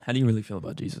How do you really feel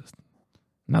about Jesus?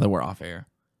 Now that we're off air.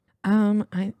 I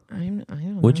don't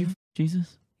know. Would you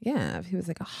Jesus? Yeah, if he was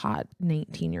like a hot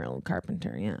 19-year-old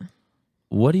carpenter, yeah.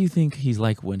 What do you think he's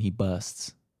like when he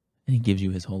busts and he gives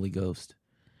you his Holy Ghost?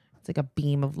 It's like a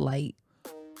beam of light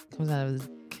comes out of his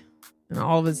and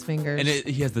all of his fingers. And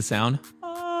he has the sound?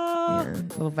 Yeah, a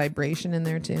little vibration in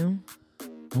there too.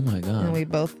 Oh my God. And we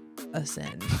both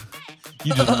ascend.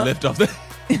 You just lift off the...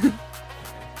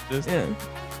 Yeah.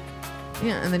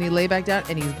 Yeah, and then you lay back down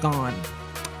and he's gone.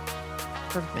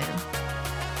 Perfect man.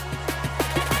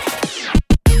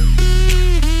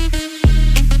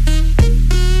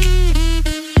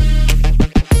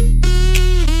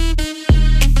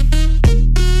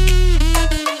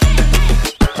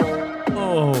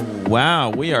 Oh, wow.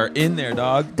 We are in there,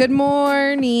 dog. Good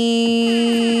morning.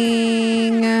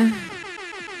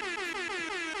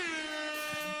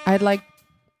 I'd like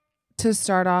to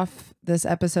start off this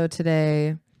episode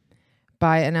today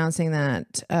by announcing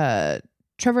that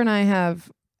Trevor and I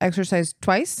have exercised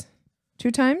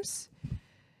two times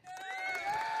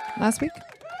last week.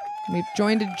 We've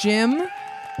joined a gym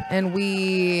and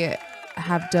we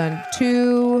have done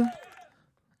 2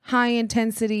 high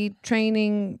intensity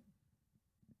training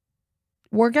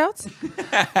workouts.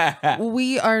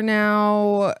 We are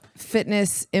now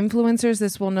fitness influencers.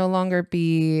 This will no longer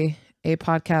be a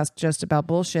podcast just about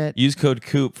bullshit. Use code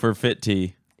COOP for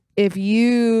FitT. If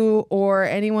you or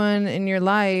anyone in your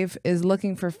life is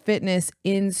looking for fitness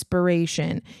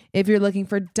inspiration, if you're looking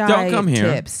for diet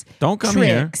tips,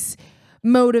 tricks,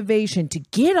 motivation to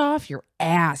get off your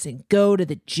ass and go to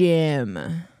the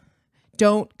gym,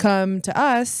 don't come to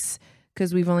us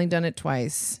because we've only done it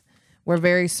twice. We're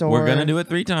very sore. We're going to do it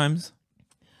 3 times.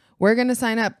 We're going to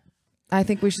sign up. I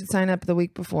think we should sign up the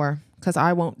week before because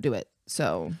I won't do it.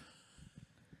 So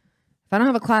if I don't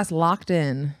have a class locked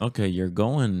in. Okay, you're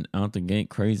going out the gate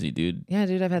crazy, dude. Yeah,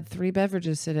 dude, I've had 3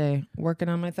 beverages today. Working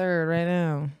on my 3rd right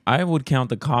now. I would count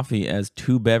the coffee as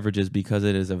 2 beverages because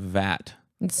it is a vat.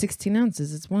 It's 16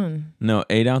 ounces. It's 1. No,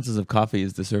 8 ounces of coffee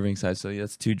is the serving size, so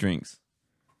that's 2 drinks.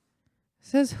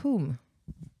 Says whom?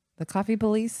 The coffee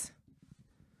police?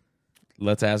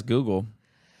 Let's ask Google.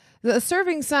 The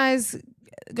serving size,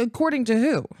 according to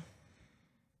who?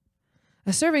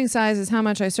 A serving size is how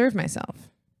much I serve myself.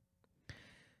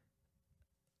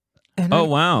 And oh,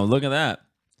 wow. Look at that.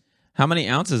 How many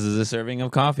ounces is a serving of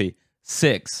coffee?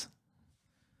 6.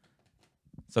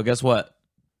 So guess what?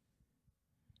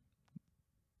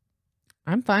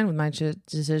 I'm fine with my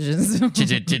decisions.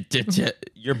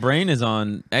 Your brain is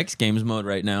on X Games mode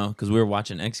right now because we're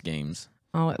watching X Games.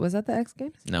 Oh, was that the X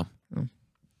Games? No. Oh.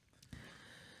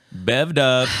 Bev'd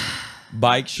up,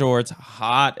 bike shorts,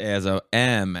 hot as a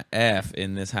MF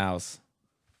in this house.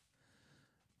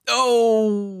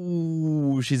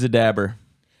 Oh, she's a dabber.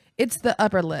 It's the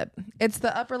upper lip. It's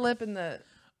the upper lip and the...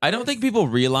 I don't think people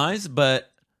realize,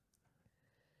 but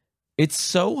it's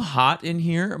so hot in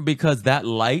here because that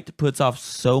light puts off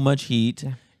so much heat.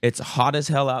 Yeah. It's hot as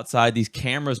hell outside. These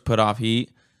cameras put off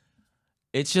heat.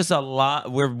 It's just a lot.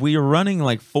 We're running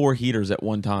like 4 heaters at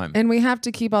one time. And we have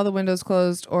to keep all the windows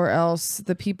closed or else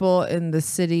the people in the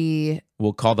city...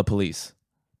 We'll call the police.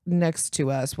 Next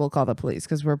to us, we'll call the police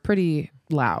because we're pretty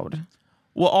loud.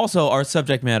 Well, also, our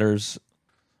subject matters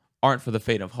aren't for the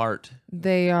faint of heart.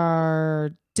 They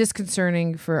are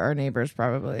disconcerting for our neighbors,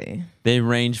 probably. They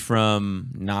range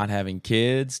from not having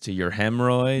kids to your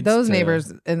hemorrhoids. Those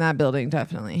neighbors in that building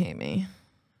definitely hate me.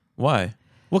 Why?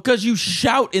 Well, because you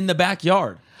shout in the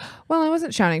backyard. Well, I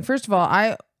wasn't shouting. First of all,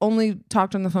 I only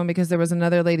talked on the phone because there was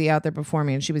another lady out there before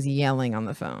me and she was yelling on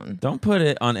the phone. Don't put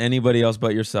it on anybody else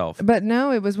but yourself. But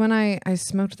no, it was when I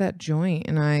smoked that joint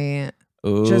and I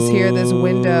just hear this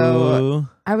window.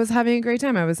 I was having a great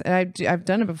time. I've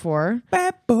done it before.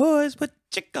 Bad boys, what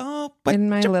you go? In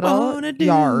my little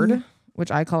yard,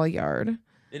 which I call a yard.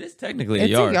 It is technically a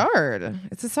yard. It's a yard.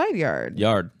 It's a side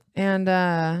yard. And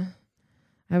I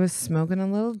was smoking a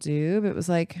little doob. It was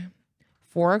like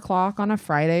 4 o'clock on a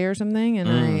Friday or something, and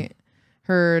I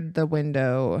heard the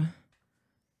window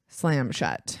slam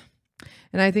shut.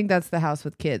 And I think that's the house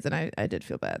with kids, and I did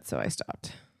feel bad, so I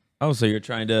stopped. Oh, so you're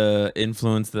trying to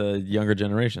influence the younger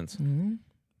generations. Mm-hmm.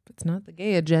 It's not the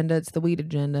gay agenda, it's the weed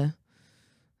agenda.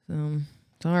 So,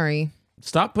 sorry.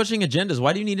 Stop pushing agendas.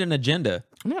 Why do you need an agenda?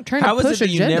 I'm not trying to push agendas. How is it that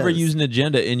you never used an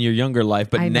agenda in your younger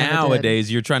life, but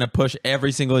nowadays you're trying to push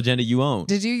every single agenda you own?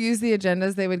 Did you use the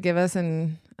agendas they would give us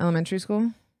in elementary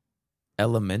school?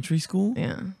 Elementary school?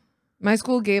 Yeah. My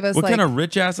school gave us What kind of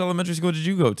rich-ass elementary school did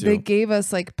you go to? They gave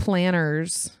us like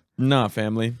planners. Nah,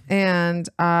 family. And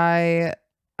I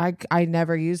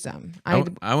never used them.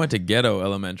 I went to ghetto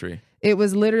elementary. It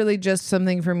was literally just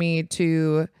something for me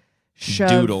to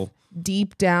shove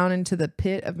deep down into the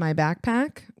pit of my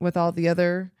backpack with all the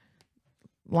other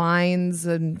lines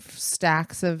and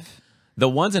stacks of. The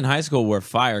ones in high school were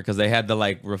fire because they had the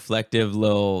like reflective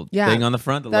little thing on the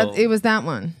front. It was that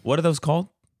one. What are those called?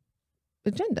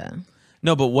 Agenda.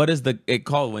 No, but what is it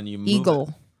called when you move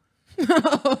Eagle.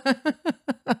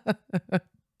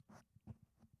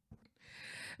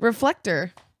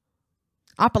 Reflector.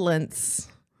 Opulence.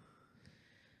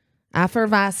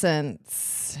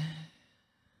 Effervescence.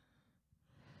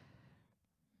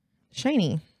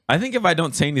 Shiny. I think if I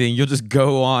don't say anything, you'll just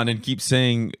go on and keep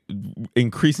saying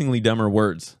increasingly dumber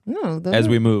words. No, as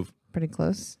we move. Pretty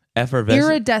close. Effervescent.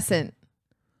 Iridescent.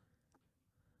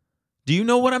 Do you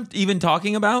know what I'm even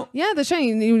talking about? Yeah, the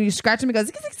shiny. When you scratch him, it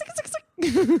goes.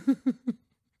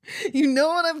 You know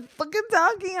what I'm fucking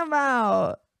talking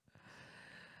about.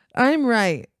 I'm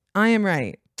right. I am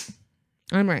right.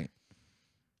 I'm right.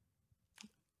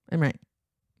 I'm right.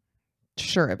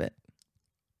 Sure of it.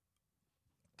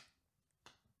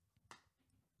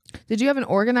 Did you have an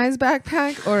organized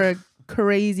backpack or a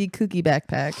crazy kooky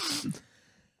backpack?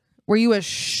 Were you a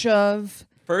shove?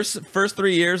 First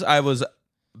 3 years, I was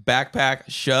backpack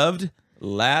shoved.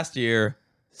 Last year,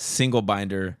 single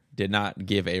binder, did not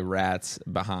give a rat's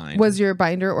behind. Was your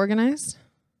binder organized?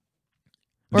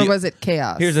 Or was it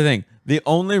chaos? Here's the thing. The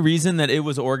only reason that it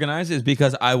was organized is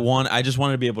because I just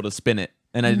wanted to be able to spin it.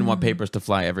 And I didn't want papers to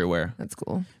fly everywhere. That's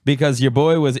cool. Because your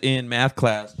boy was in math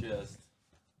class just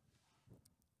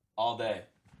all day.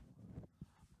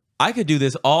 I could do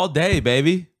this all day,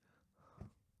 baby.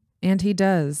 And he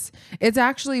does. It's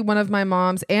actually one of my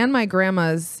mom's and my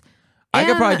grandma's. I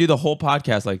could probably do the whole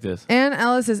podcast like this. And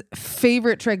Ellis's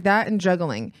favorite trick, that and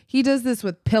juggling. He does this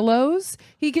with pillows.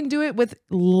 He can do it with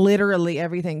literally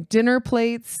everything. Dinner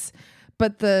plates.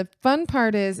 But the fun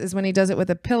part is when he does it with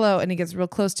a pillow and he gets real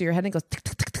close to your head and goes.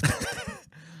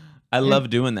 I love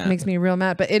doing that. It makes me real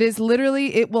mad. But it is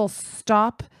literally, it will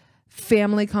stop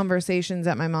family conversations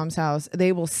at my mom's house.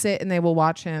 They will sit and they will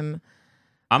watch him.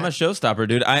 I'm a showstopper,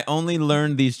 dude. I only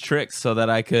learned these tricks so that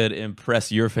I could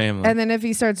impress your family. And then if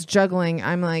he starts juggling,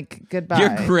 I'm like, goodbye.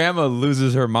 Your grandma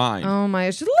loses her mind. Oh my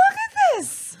gosh. Look at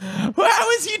this. How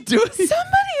is he doing? Somebody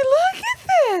look at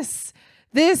this.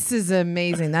 This is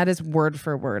amazing. That is word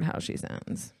for word how she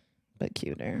sounds, but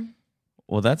cuter.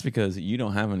 Well, that's because you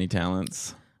don't have any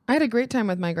talents. I had a great time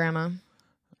with my grandma.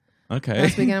 Okay.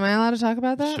 Last weekend, am I allowed to talk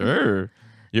about that? Sure.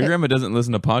 Your grandma doesn't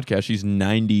listen to podcasts. She's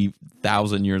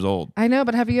 90,000 years old. I know,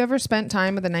 but have you ever spent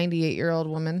time with a 98-year-old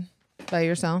woman by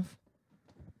yourself?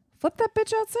 Flip that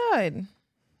bitch outside.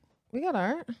 We got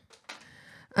art.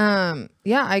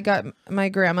 Yeah, I got my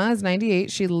grandma is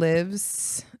 98. She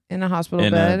lives in a hospital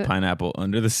bed. In a pineapple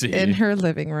under the sea. In her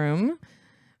living room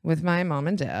with my mom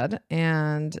and dad.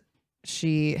 And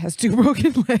she has 2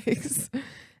 broken legs.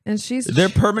 And they're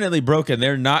permanently broken.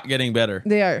 They're not getting better.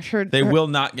 They are. They will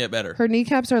not get better. Her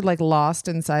kneecaps are like lost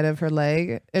inside of her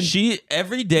leg. And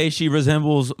every day she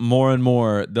resembles more and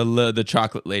more the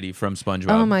chocolate lady from SpongeBob.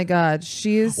 Oh my God.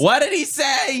 What did he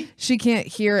say? She can't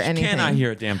hear anything. Cannot hear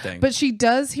a damn thing. But she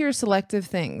does hear selective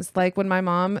things. Like when my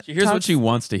mom she hears what she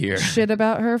wants to hear. Shit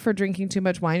about her for drinking too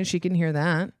much wine. She can hear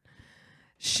that.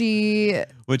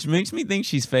 Which makes me think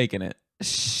she's faking it.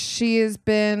 She has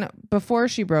been, before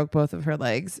she broke both of her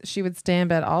legs, she would stay in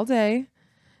bed all day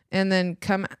and then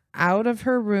come out of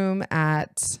her room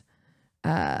at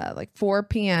like 4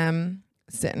 p.m.,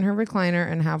 sit in her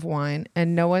recliner and have wine.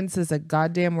 And no one says a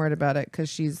goddamn word about it because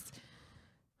she's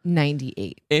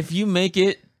 98. If you make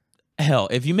it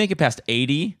past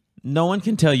 80, no one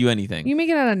can tell you anything. You make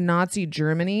it out of Nazi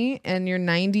Germany and you're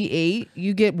 98,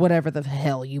 you get whatever the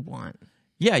hell you want.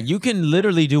 Yeah, you can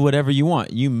literally do whatever you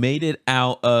want. You made it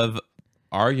out of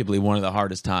arguably one of the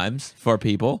hardest times for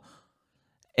people.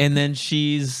 And then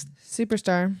she's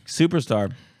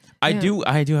superstar. I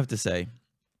do have to say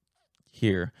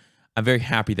here, I'm very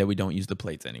happy that we don't use the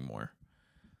plates anymore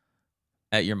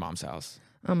at your mom's house.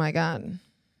 Oh my God.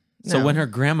 No. So when her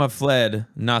grandma fled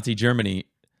Nazi Germany,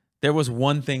 there was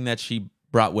one thing that she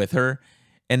brought with her,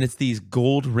 and it's these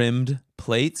gold-rimmed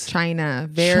plates. China.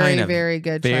 Very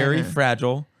good China. Very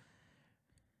fragile.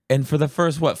 And for the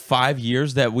first, 5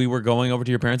 years that we were going over to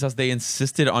your parents' house, they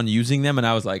insisted on using them. And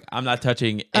I was like, I'm not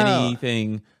touching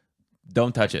anything.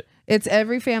 Don't touch it. It's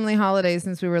every family holiday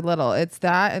since we were little. It's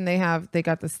that. And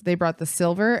they brought the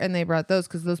silver and they brought those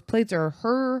because those plates are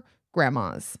her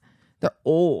grandma's. They're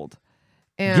old.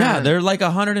 And yeah, they're like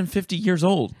 150 years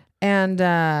old. And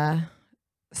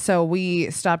so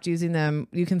we stopped using them.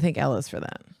 You can thank Ellis for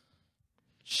that.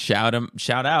 Shout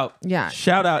out. Yeah.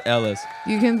 Shout out Ellis.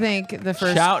 You can thank the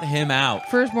Shout him out.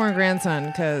 Firstborn grandson,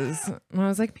 because I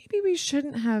was like, maybe we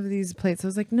shouldn't have these plates. I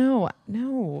was like, no.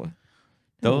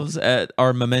 Those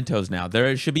are mementos now.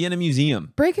 There should be in a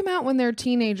museum. Break them out when they're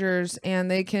teenagers and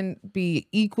they can be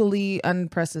equally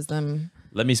unpresses them.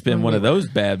 Let me spin one of those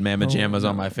bad mama jammas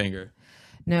on my finger.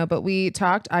 No, but we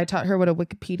talked. I taught her what a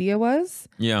Wikipedia was.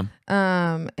 Yeah.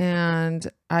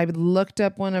 And I looked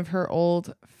up one of her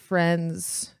old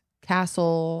friends'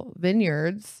 castle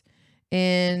vineyards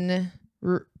in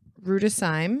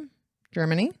Rudesheim,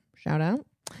 Germany. Shout out.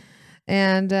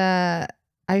 And I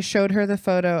showed her the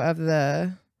photo of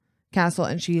the castle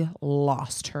and she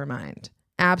lost her mind.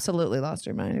 Absolutely lost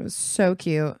her mind. It was so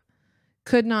cute.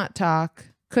 Could not talk,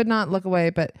 could not look away,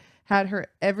 but had her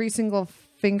every single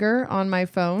finger on my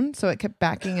phone, so it kept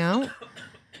backing out.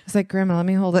 I was like, Grandma, let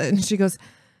me hold it. And she goes,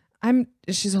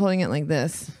 she's holding it like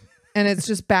this. And it's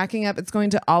just backing up. It's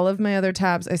going to all of my other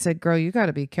tabs. I said, girl, you got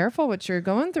to be careful what you're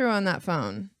going through on that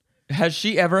phone. Has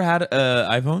she ever had an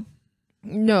iPhone?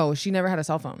 No, she never had a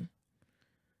cell phone.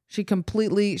 She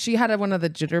had one of the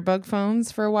jitterbug phones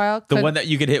for a while. The one that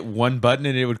you could hit one button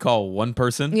and it would call one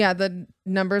person? Yeah, the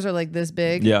numbers are like this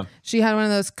big. Yeah. She had one of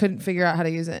those, couldn't figure out how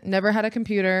to use it. Never had a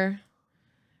computer.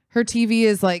 Her TV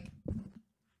is like...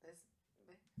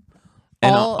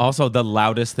 And also the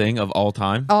loudest thing of all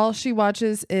time. All she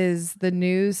watches is the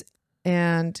news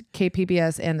and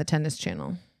KPBS and the tennis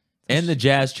channel. And the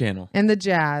jazz channel. And the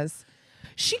jazz.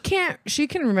 She can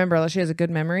remember. She has a good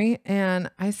memory.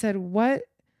 And I said, what?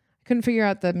 I couldn't figure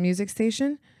out the music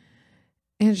station.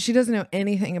 And she doesn't know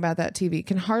anything about that TV.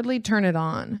 Can hardly turn it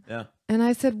on. Yeah. And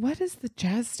I said, what is the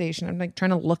jazz station? I'm like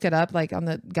trying to look it up like on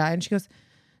the guy. And she goes,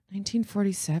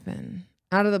 1947.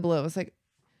 Out of the blue. It was like,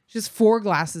 just 4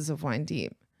 glasses of wine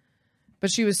deep. But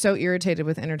she was so irritated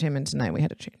with Entertainment Tonight, we had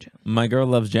to change it. My girl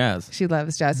loves jazz. She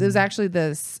loves jazz. It was actually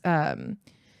this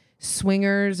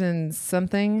swingers and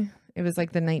something. It was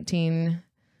like the 1940s,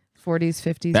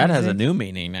 50s. That has a new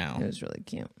meaning now. It was really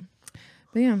cute.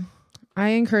 But yeah, I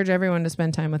encourage everyone to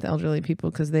spend time with elderly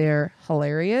people because they are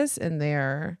hilarious and they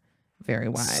are very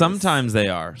wise. Sometimes they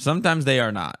are. Sometimes they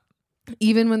are not.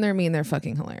 Even when they're mean, they're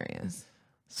fucking hilarious.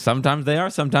 Sometimes they are.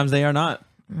 Sometimes they are not.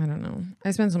 I don't know.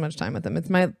 I spend so much time with them. It's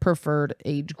my preferred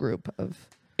age group of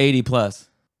 80 plus.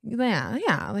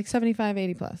 Yeah, like 75,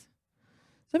 80 plus.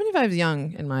 75 is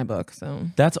young in my book, so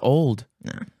that's old.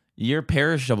 Nah. You're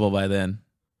perishable by then.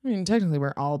 I mean, technically,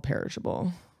 we're all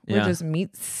perishable. We're just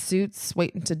meat suits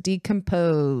waiting to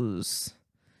decompose.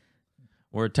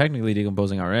 We're technically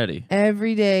decomposing already.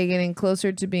 Every day, getting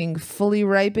closer to being fully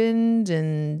ripened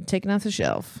and taken off the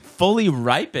shelf. Fully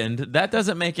ripened? That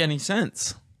doesn't make any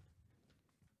sense.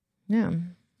 Yeah.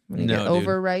 When you get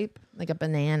overripe, like a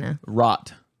banana.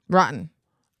 Rotten.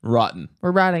 We're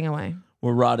rotting away.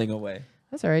 We're rotting away.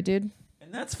 That's all right, dude.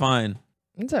 And that's fine.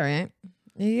 It's all right.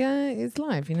 Yeah, it's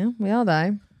life, you know? We all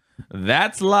die.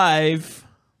 That's life.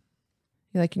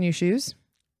 You like your new shoes?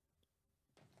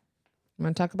 You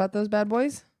want to talk about those bad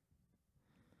boys?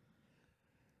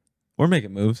 We're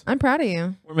making moves. I'm proud of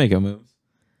you. We're making moves.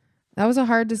 That was a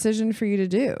hard decision for you to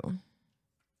do.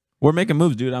 We're making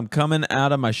moves, dude. I'm coming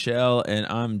out of my shell and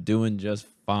I'm doing just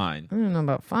fine. I don't know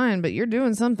about fine, but you're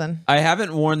doing something. I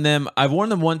haven't worn them. I've worn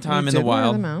them one time in the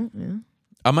wild. Wear them out. Yeah.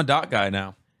 I'm a doc guy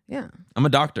now. Yeah. I'm a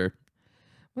doctor.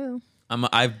 Well, I'm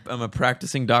a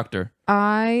practicing doctor.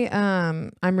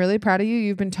 I'm really proud of you.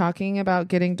 You've been talking about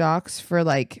getting docs for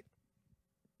like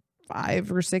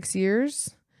 5 or 6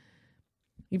 years.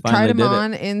 You've tried them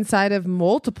on inside of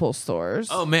multiple stores.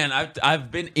 Oh man,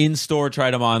 I've been in store,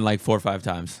 tried them on like 4 or 5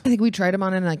 times. I think we tried them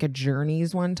on in like a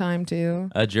Journeys one time too.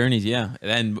 A Journeys, yeah,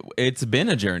 and it's been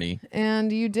a journey.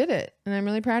 And you did it, and I'm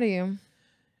really proud of you.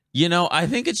 You know, I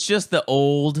think it's just the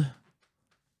old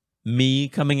me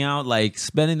coming out, like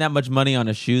spending that much money on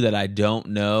a shoe that I don't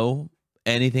know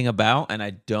anything about, and I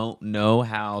don't know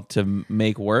how to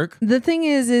make work. The thing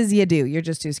is you do. You're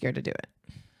just too scared to do it.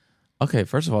 Okay,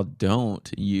 first of all,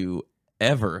 don't you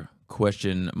ever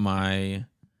question my...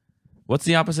 What's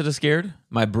the opposite of scared?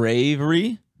 My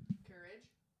bravery?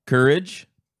 Courage.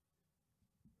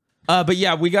 But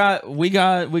yeah, we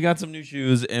got some new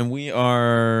shoes, and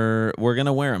we're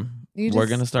gonna wear them. We're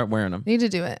gonna start wearing them. Need to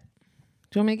do it.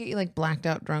 Do you want me to get you like blacked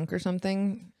out drunk or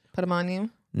something? Put them on you?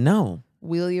 No.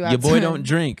 Wheel you out. Your boy don't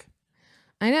drink.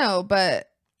 I know, but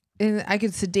I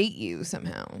could sedate you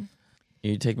somehow.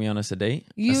 You take me on a sedate?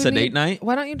 A sedate night?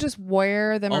 Why don't you just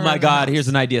wear them? Oh my God, here's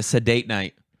an idea. Sedate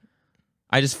night.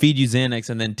 I just feed you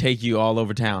Xanax and then take you all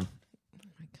over town.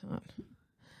 Oh my God.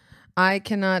 I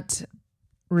cannot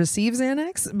receive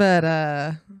Xanax, but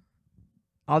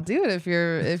I'll do it if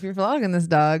you're vlogging this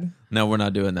dog. No, we're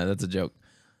not doing that. That's a joke.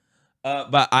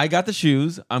 But I got the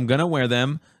shoes. I'm gonna wear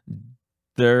them.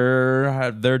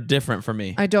 They're different for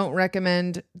me. I don't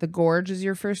recommend the Gorge as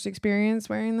your first experience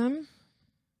wearing them.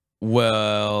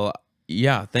 Well,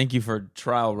 yeah. Thank you for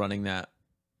trial running that.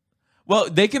 Well,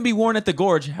 they can be worn at the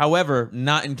Gorge. However,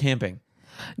 not in camping.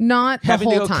 Not the having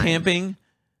whole to go time. Camping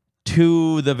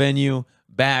to the venue,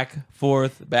 back,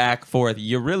 forth.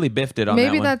 You really biffed it on that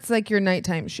one. Maybe that's like your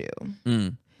nighttime shoe.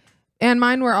 Mm. And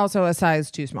mine were also a size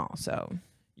too small. So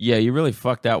yeah, you really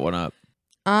fucked that one up.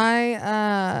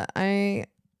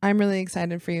 I'm really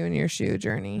excited for you and your shoe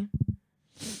journey.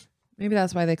 Maybe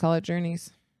that's why they call it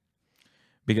journeys.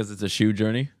 Because it's a shoe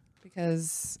journey?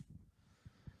 Because...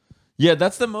 yeah,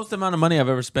 that's the most amount of money I've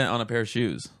ever spent on a pair of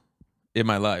shoes in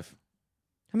my life.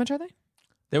 How much are they?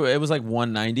 It was like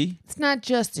 $190. It's not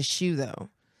just a shoe, though.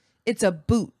 It's a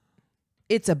boot.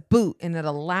 It's a boot, and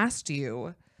it'll last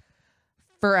you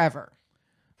forever.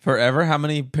 Forever? How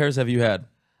many pairs have you had?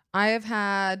 I have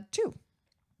had 2.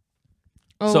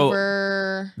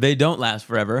 So they don't last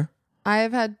forever. I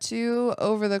have had 2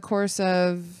 over the course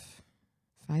of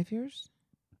 5 years,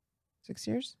 6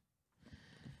 years.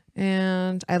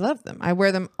 And I love them. I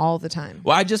wear them all the time.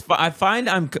 Well, I find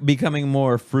I'm becoming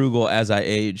more frugal as I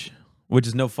age, which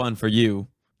is no fun for you.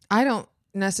 I don't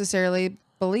necessarily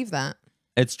believe that.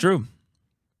 It's true.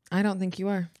 I don't think you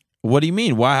are. What do you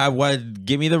mean? Why?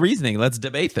 Give me the reasoning. Let's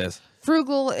debate this.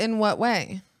 Frugal in what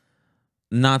way?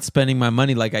 Not spending my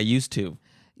money like I used to.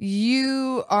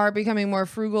 You are becoming more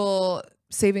frugal,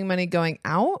 saving money going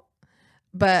out.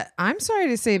 But I'm sorry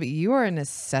to say, but you are an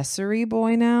accessory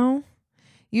boy now.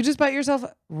 You just bought yourself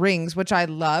rings, which I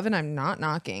love, and I'm not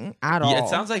knocking at all. Yeah, it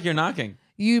sounds like you're knocking.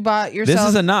 You bought yourself this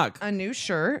is a knock. A new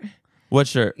shirt. What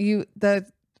shirt? The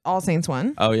All Saints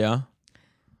one. Oh yeah.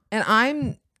 And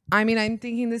I'm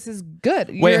thinking this is good.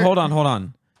 Wait, hold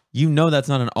on. You know that's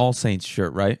not an All Saints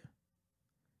shirt, right?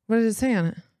 What did it say on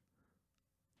it?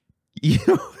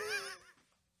 You.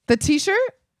 The T-shirt?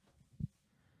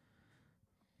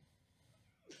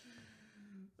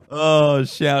 Oh,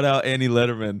 shout out Annie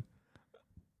Letterman.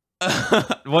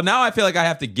 Well, now I feel like I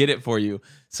have to get it for you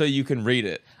so you can read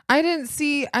it. I didn't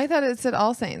see. I thought it said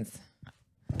All Saints.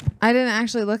 I didn't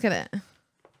actually look at it.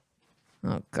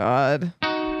 Oh, God.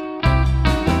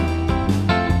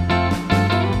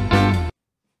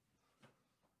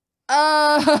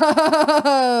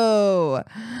 Oh.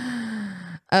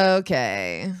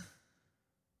 Okay.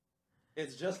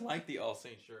 It's just like the All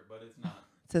Saints shirt, but it's not.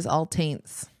 It says All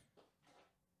Taints.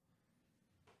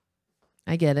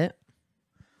 I get it.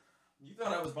 You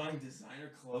thought I was buying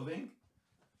designer clothing?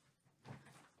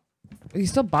 You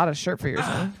still bought a shirt for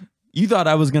yourself. You thought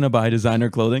I was going to buy designer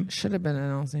clothing? Should have been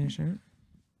an All Saints shirt.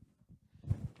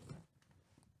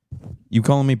 You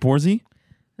calling me Porsy?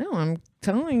 No, I'm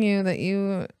telling you that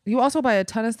you also buy a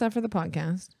ton of stuff for the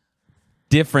podcast.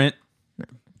 Different. No.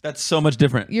 That's so much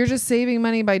different. You're just saving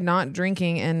money by not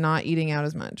drinking and not eating out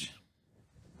as much.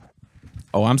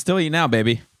 Oh, I'm still eating out,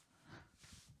 baby.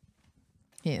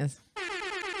 He is.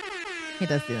 He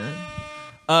does do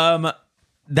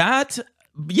that.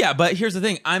 Yeah, but here's the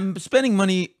thing. I'm spending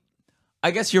money.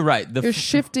 I guess you're right. You're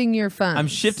shifting your funds. I'm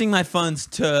shifting my funds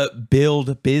to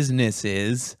build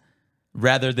businesses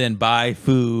rather than buy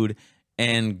food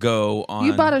and go on.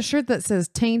 You bought a shirt that says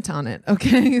taint on it.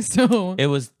 Okay, so it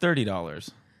was $30.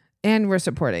 And we're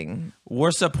supporting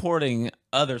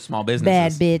other small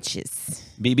businesses. Bad bitches.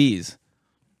 BBs.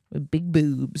 With big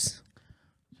boobs.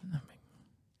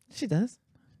 She does.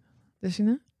 Does she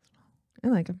not? I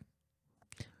like them.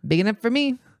 Big enough for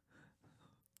me.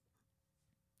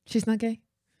 She's not gay?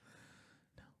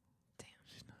 No. Damn,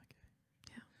 she's not gay.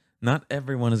 Yeah. Not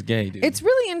everyone is gay, dude. It's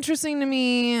really interesting to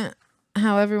me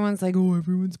how everyone's like, oh,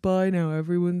 everyone's bi now.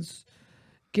 Everyone's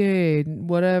gay.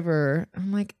 Whatever.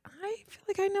 I'm like, I feel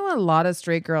like I know a lot of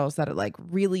straight girls that are like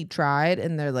really tried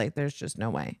and they're like, there's just no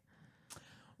way.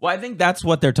 Well, I think that's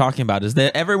what they're talking about is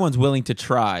that everyone's willing to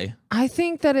try. I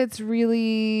think that it's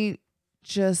really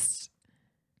just,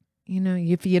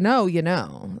 if you know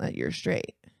that you're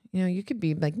straight. You could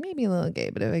be like maybe a little gay,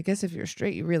 but I guess if you're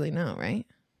straight, you really know, right?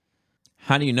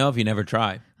 How do you know if you never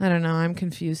try? I don't know. I'm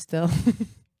confused still.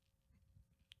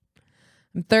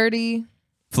 I'm 30.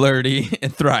 Flirty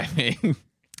and thriving.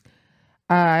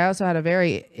 I also had a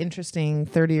very interesting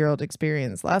 30-year-old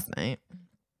experience last night.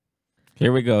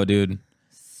 Here we go, dude.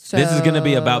 So this is going to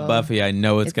be about Buffy. I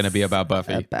know it's going to be about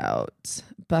Buffy. About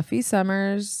Buffy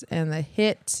Summers and the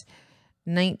hit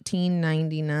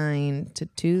 1999 to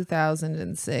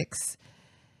 2006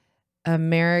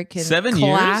 American 7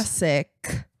 classic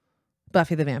years?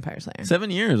 Buffy the Vampire Slayer.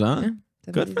 7 years, huh? Yeah,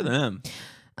 good for them.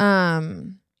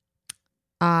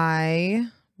 I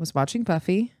was watching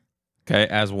Buffy. Okay,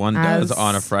 as one does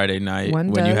on a Friday night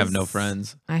when you have no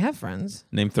friends. I have friends.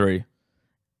 Name 3.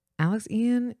 Alex,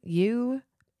 Ian, you,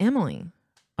 Emily.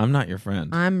 I'm not your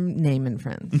friend. I'm naming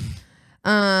friends.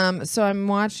 So I'm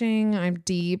watching. I'm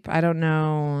deep. I don't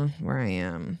know where I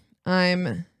am.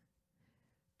 I'm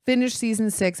finished season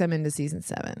 6. I'm into season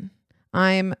 7.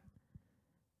 I'm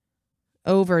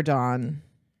over Dawn.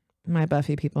 My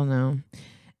Buffy people know.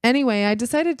 Anyway, I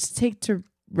decided to take to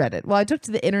Reddit. Well, I took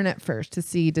to the internet first to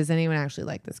see, does anyone actually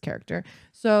like this character?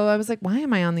 So I was like, why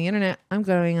am I on the internet? I'm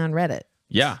going on Reddit.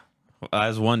 Yeah,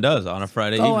 as one does on a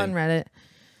Friday evening. Go on Reddit.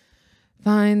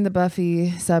 Find the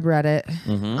Buffy subreddit.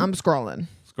 I'm scrolling.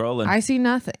 I see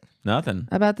nothing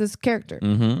about this character.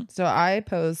 So I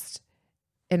post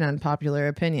an unpopular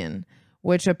opinion,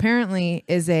 which apparently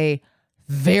is a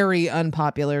very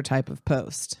unpopular type of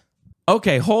post.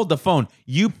 Okay, hold the phone.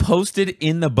 You posted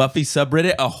in the Buffy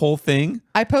subreddit a whole thing?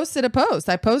 I posted a post.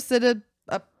 I posted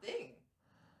a thing.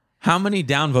 How many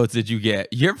downvotes did you get?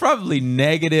 You're probably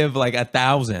negative like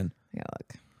 1,000. Yeah,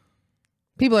 look.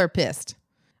 People are pissed.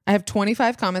 I have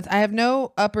 25 comments. I have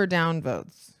no up or down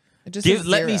votes. It just says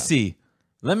 0. Let me see.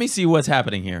 Let me see what's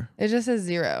happening here. It just says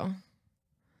 0.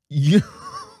 You...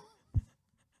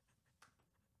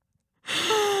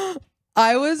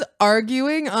 I was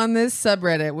arguing on this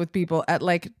subreddit with people at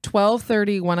like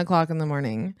 12:30, 1 o'clock in the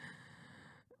morning.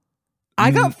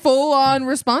 I got full on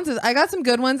responses. I got some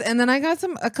good ones, and then I got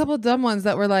a couple dumb ones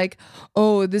that were like,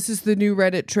 "Oh, this is the new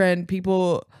Reddit trend.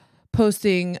 People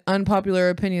posting unpopular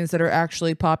opinions that are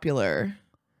actually popular."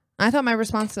 I thought my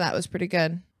response to that was pretty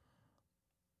good.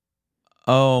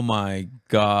 Oh my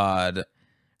God.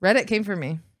 Reddit came for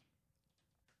me.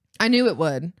 I knew it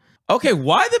would. Okay,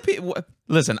 why the people...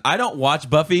 Listen, I don't watch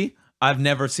Buffy. I've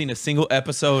never seen a single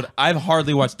episode. I've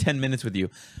hardly watched 10 minutes with you.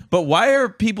 But why are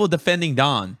people defending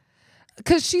Dawn?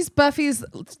 Because she's Buffy's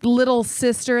little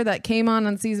sister that came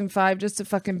on season 5 just to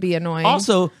fucking be annoying.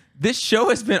 Also, this show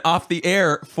has been off the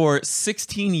air for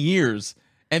 16 years,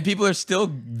 and people are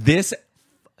still this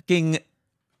fucking,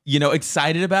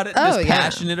 excited about it,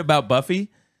 passionate about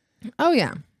Buffy. Oh,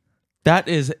 yeah. That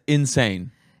is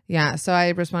insane. Yeah, so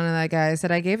I responded to that guy. I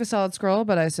said, I gave a solid scroll,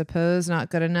 but I suppose not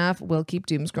good enough. We'll keep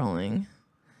doom scrolling.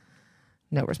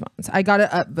 No response. I got an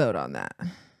upvote on that.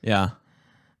 Yeah.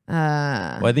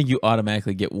 Well, I think you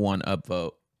automatically get one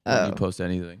upvote when you post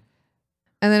anything.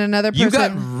 And then another person... You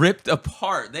got ripped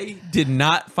apart. They did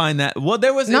not find that... Well,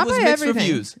 it was mixed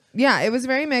reviews. Yeah, it was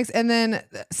very mixed. And then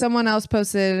someone else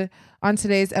posted on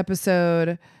today's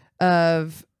episode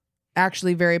of...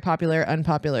 actually very popular,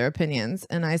 unpopular opinions.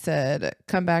 And I said,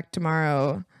 come back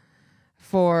for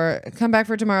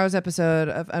tomorrow's episode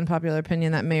of unpopular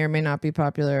opinion that may or may not be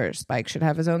popular. Spike should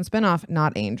have his own spinoff,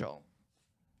 not Angel.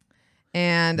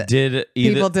 And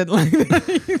people didn't like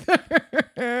that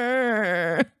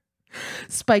either.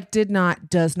 Spike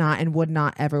does not, and would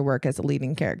not ever work as a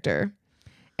leading character.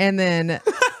 And then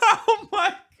oh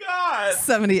my God.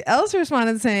 Somebody else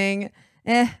responded saying,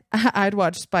 I'd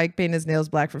watch Spike paint his nails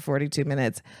black for 42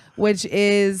 minutes, which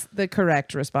is the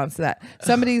correct response to that.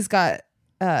 Somebody's got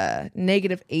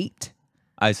 -8.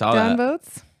 I saw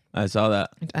downvotes. I saw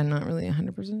that. I'm not really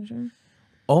 100% sure.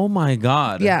 Oh my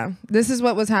God. Yeah, this is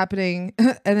what was happening,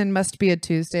 and then must be a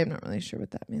Tuesday. I'm not really sure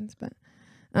what that means, but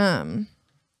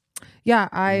yeah,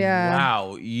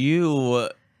 wow,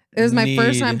 it was my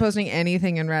first time posting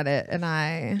anything in Reddit,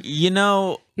 and you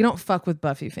don't fuck with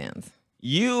Buffy fans.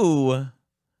 You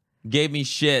gave me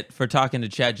shit for talking to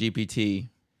ChatGPT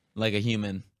like a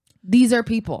human. These are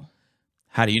people.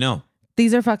 How do you know?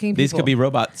 These are fucking people. These could be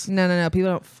robots. No. People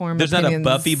don't form There's opinions.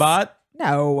 not a Buffy bot?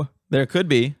 No. There could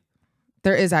be.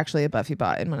 There is actually a Buffy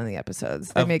bot in one of the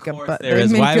episodes. They make there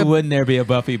is. Why wouldn't there be a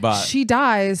Buffy bot? She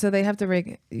dies, so they have to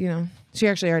make, she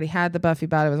actually already had the Buffy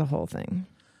bot. It was a whole thing.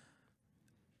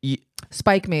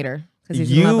 Spike made her because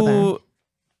he's in love with her.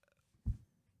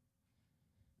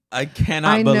 I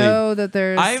cannot believe. I know that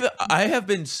there's... I have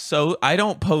been I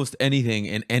don't post anything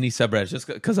in any subreddits just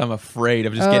because I'm afraid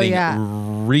of just getting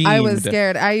reamed. I was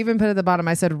scared. I even put at the bottom,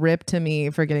 I said, rip to me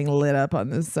for getting lit up on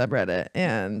this subreddit.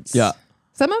 And some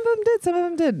of them did, some of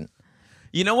them didn't.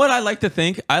 You know what I like to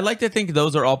think? I like to think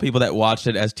those are all people that watched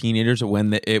it as teenagers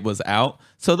when it was out.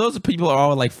 So those people are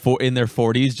all like in their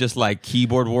 40s, just like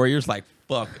keyboard warriors, like,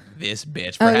 fuck this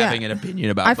bitch for having an opinion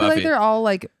about Buffy. I feel like they're all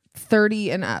like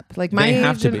 30 and up, like my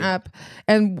age and up.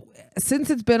 And since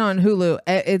it's been on Hulu,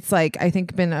 it's like, I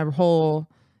think been a whole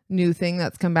new thing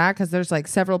that's come back because there's like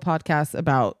several podcasts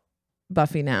about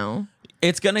Buffy now.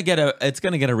 It's gonna get a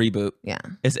reboot. Yeah.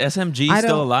 Is SMG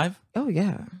still alive? Oh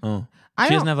yeah. Oh, she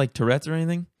doesn't have like Tourette's or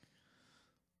anything.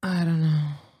 I don't know.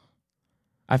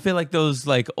 I feel like those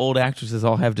like old actresses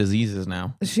all have diseases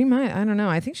now. She might. I don't know.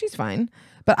 I think she's fine.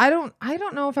 But I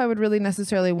don't know if I would really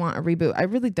necessarily want a reboot. I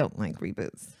really don't like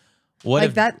reboots. What like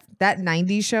if that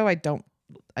 90s show, I don't.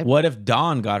 What if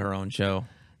Dawn got her own show?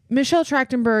 Michelle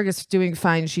Trachtenberg is doing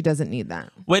fine. She doesn't need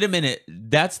that. Wait a minute.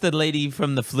 That's the lady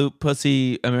from the Flute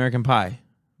Pussy American Pie,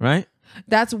 right?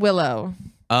 That's Willow.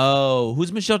 Oh,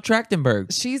 who's Michelle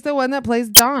Trachtenberg? She's the one that plays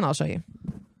Dawn. I'll show you.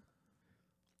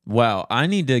 Wow,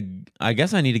 I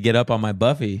guess I need to get up on my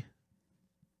Buffy.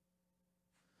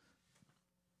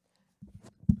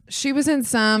 She was in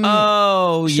some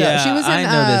show. Yeah, she was in I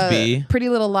know this bee. Pretty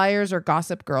Little Liars or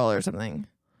Gossip Girl or something.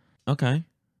 Okay.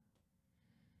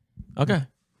 And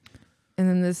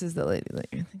then this is the lady that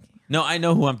you're thinking. No, I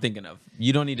know who I'm thinking of.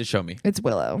 You don't need to show me. It's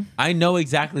Willow. I know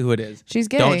exactly who it is. She's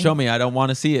gay. Don't show me. I don't want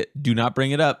to see it. Do not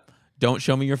bring it up. Don't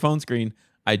show me your phone screen.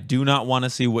 I do not want to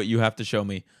see what you have to show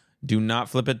me. Do not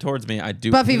flip it towards me. I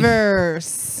do.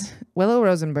 Buffyverse. Willow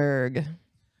Rosenberg.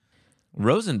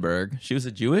 Rosenberg? She was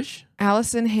a Jewish?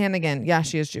 Allison Hannigan. Yeah,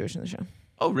 she is Jewish in the show.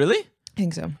 Oh, really? I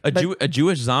think so. A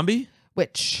Jewish zombie?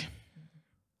 Witch.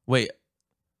 Wait.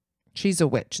 She's a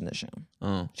witch in the show.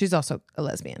 Oh. She's also a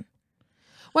lesbian.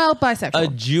 Well, bisexual. A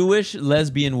Jewish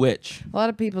lesbian witch. A lot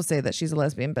of people say that she's a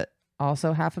lesbian, but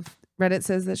also half of Reddit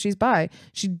says that she's bi.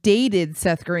 She dated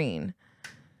Seth Green.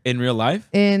 In real life?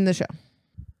 In the show.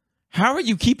 How are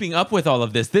you keeping up with all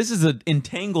of this? This is an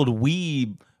entangled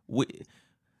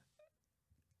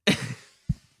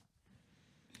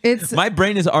My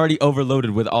brain is already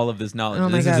overloaded with all of this knowledge. Oh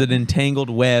my this God. is an entangled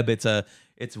web.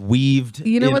 It's weaved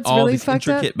in what's all really these fucked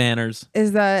intricate up manners.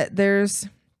 Is that there's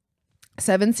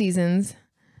 7 seasons.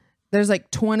 There's like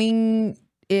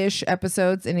 20-ish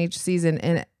episodes in each season,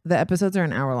 and the episodes are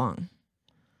an hour long.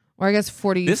 Or I guess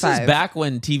 45. This is back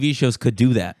when TV shows could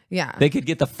do that. Yeah. They could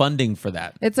get the funding for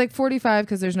that. It's like 45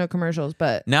 because there's no commercials,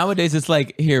 but nowadays it's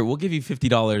like, here, we'll give you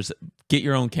 $50. Get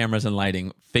your own cameras and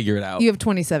lighting. Figure it out. you have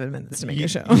 27 minutes to make a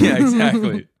show. Yeah,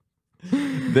 exactly.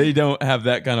 They don't have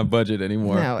that kind of budget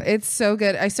anymore. No, it's so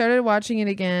good. I started watching it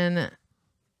again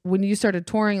when you started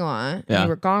touring a lot. Yeah. You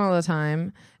were gone all the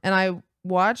time. And I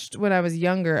watched when I was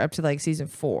younger up to like season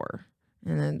 4.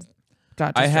 And then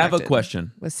got I have a distracted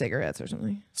question. with cigarettes or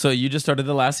something. So you just started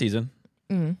the last season.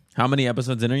 Mm-hmm. How many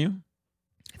episodes in are you?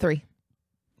 3.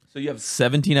 So you have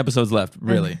 17 episodes left,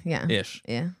 really? Yeah. Ish.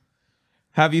 Yeah.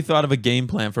 Have you thought of a game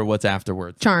plan for what's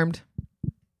afterwards? Charmed.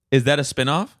 Is that a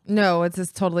spinoff? No, it's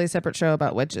this totally separate show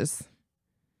about witches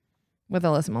with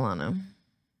Alyssa Milano.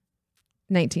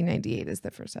 1998 is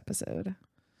the first episode.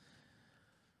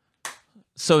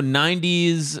 So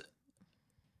 90s...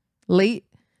 Late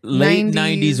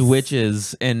 90s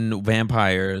witches and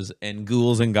vampires and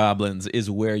ghouls and goblins is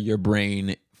where your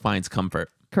brain finds comfort.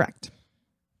 Correct.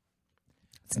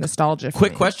 It's nostalgia for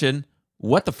Quick me. question.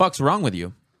 What the fuck's wrong with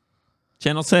you?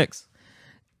 Channel 6.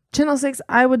 Channel 6,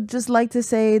 I would just like to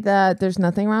say that there's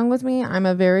nothing wrong with me. I'm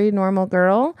a very normal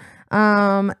girl.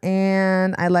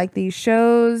 And I like these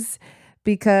shows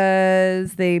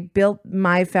because they built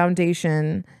my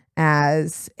foundation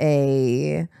as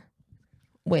a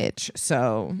witch.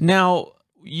 So now,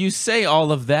 you say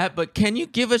all of that, but can you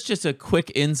give us just a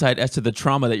quick insight as to the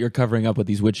trauma that you're covering up with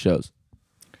these witch shows?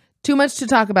 Too much to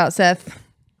talk about, Seth.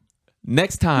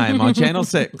 Next time on Channel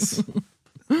 6.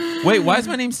 Wait, why is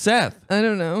my name Seth? I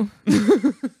don't know.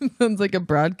 Sounds like a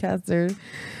broadcaster.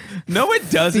 No, it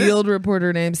doesn't. Field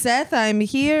reporter name. Seth, I'm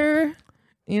here.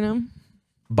 You know?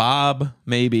 Bob,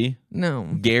 maybe. No.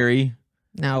 Gary.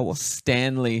 No.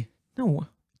 Stanley. No.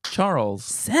 Charles.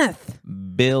 Seth.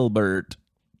 Bilbert.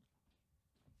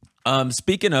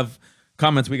 Speaking of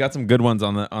comments, we got some good ones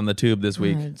on the tube this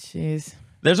week. Oh, jeez.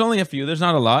 There's only a few. There's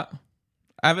not a lot.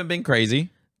 I haven't been crazy.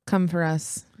 Come for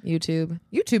us, YouTube.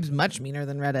 YouTube's much meaner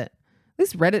than Reddit. At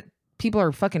least Reddit people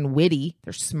are fucking witty.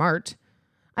 They're smart.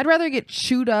 I'd rather get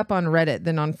chewed up on Reddit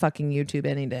than on fucking YouTube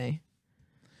any day.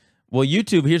 Well,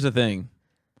 YouTube, here's the thing.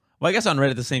 Well, I guess on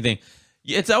Reddit, the same thing.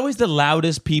 It's always the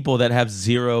loudest people that have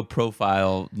zero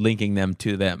profile linking them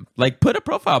to them. Like, put a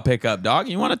profile pic up, dog.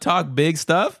 You want to talk big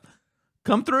stuff?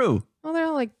 Come through. Well, they're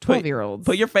all like 12-year-olds.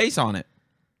 Put your face on it.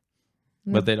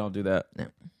 But they don't do that. No.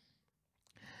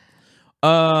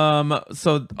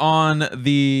 So on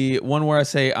the one where I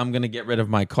say I'm gonna get rid of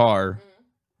my car,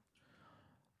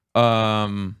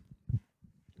 first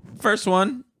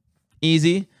one,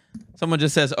 easy. Someone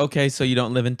just says, okay, so you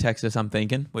don't live in Texas, I'm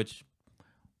thinking, which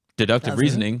deductive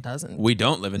reasoning. Doesn't. We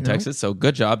don't live in Texas, so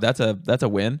good job. That's a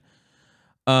win.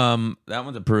 That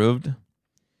one's approved.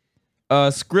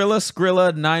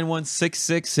 Skrilla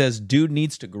 9166 says, dude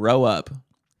needs to grow up.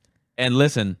 And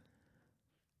listen,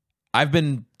 I've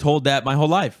been told that my whole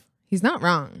life. He's not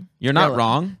wrong. You're not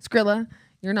wrong. Skrilla,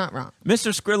 You're not wrong.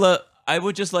 Mr. Skrilla, I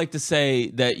would just like to say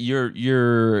that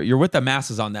you're with the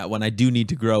masses on that one. I do need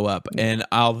to grow up. And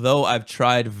although I've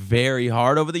tried very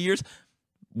hard over the years,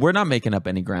 we're not making up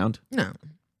any ground. No.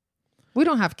 We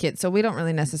don't have kids, so we don't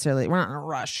really necessarily, we're not in a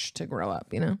rush to grow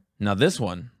up, you know? Now this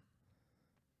one,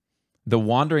 The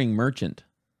Wandering Merchant.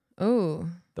 Oh.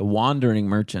 The Wandering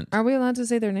Merchant. Are we allowed to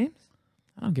say their names?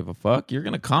 I don't give a fuck. You're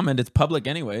going to comment. It's public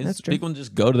anyways. That's true. People can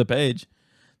just go to the page.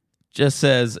 Just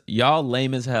says, y'all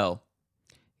lame as hell.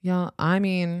 Y'all, I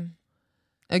mean,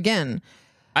 again.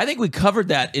 I think we covered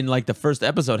that in like the first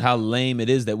episode, how lame it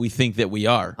is that we think that we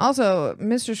are. Also,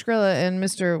 Mr. Skrilla and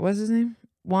Mr. what's his name?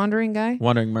 Wandering guy?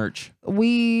 Wandering Merch.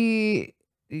 You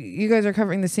guys are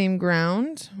covering the same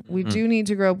ground. We do need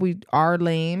to grow up. We are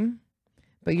lame.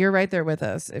 But you're right there with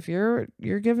us. If you're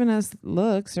giving us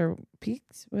looks or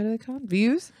peaks, what are they called?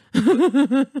 Views?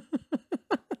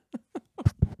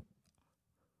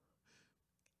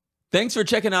 Thanks for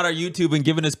checking out our YouTube and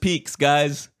giving us peaks,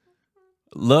 guys.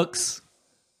 Looks.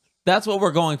 That's what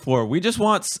we're going for. We just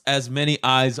want as many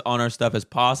eyes on our stuff as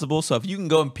possible. So if you can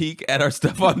go and peek at our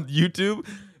stuff on YouTube,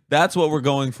 that's what we're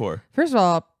going for. First of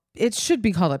all, it should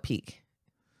be called a peak.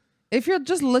 If you're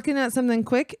just looking at something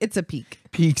quick, it's a peak.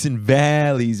 Peaks and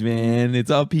valleys, man.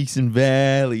 It's all peaks and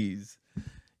valleys.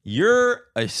 You're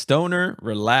a stoner.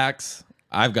 Relax.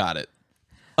 I've got it.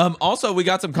 Also, we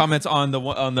got some comments on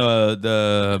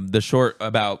the short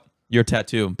about your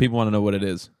tattoo. People want to know what it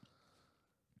is.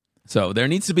 So there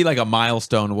needs to be like a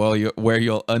milestone where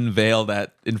you'll unveil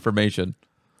that information.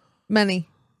 Money.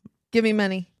 Give me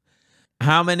money.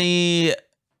 How many...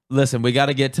 Listen, we got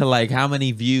to get to like how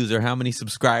many views or how many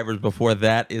subscribers before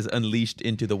that is unleashed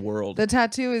into the world. The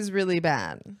tattoo is really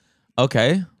bad.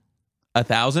 Okay.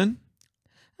 1,000?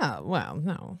 Oh, well,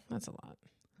 no. That's a lot.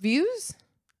 Views?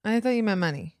 I thought you meant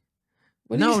money.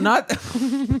 No, not... That's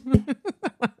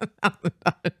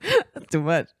too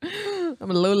much.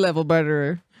 I'm a low-level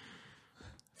barterer.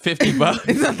 $50.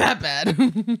 It's not that bad.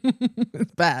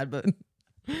 It's bad, but...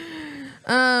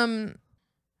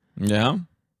 Yeah.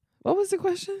 What was the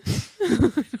question?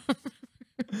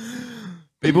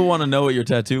 People want to know what your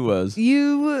tattoo was.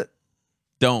 You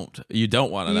don't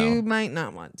want to know. You might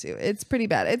not want to. It's pretty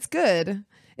bad. It's good.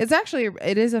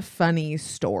 It is a funny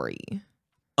story.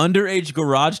 Underage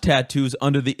garage tattoos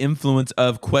under the influence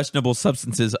of questionable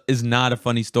substances is not a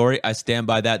funny story. I stand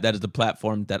by that. That is the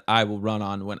platform that I will run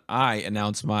on when I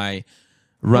announce my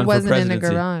run for presidency. It wasn't in a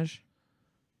garage.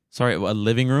 Sorry, a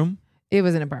living room? It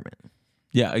was an apartment.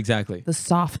 Yeah, exactly. The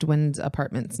Soft Winds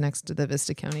apartments next to the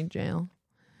Vista County Jail.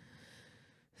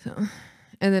 So,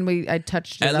 and then I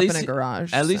touched it up in a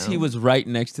garage. At least he was right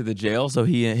next to the jail, so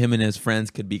him and his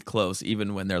friends could be close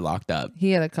even when they're locked up.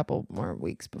 He had a couple more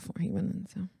weeks before he went in.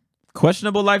 So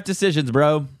questionable life decisions,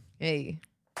 bro. Hey,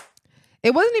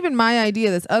 it wasn't even my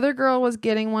idea. This other girl was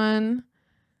getting one,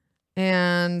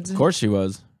 and of course she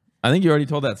was. I think you already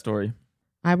told that story.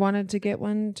 I wanted to get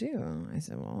one too. I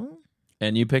said, well.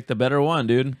 And you picked the better one,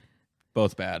 dude.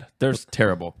 Both bad. They're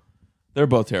terrible. They're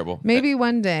both terrible. Maybe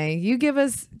one day you give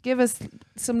us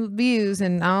some views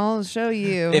and I'll show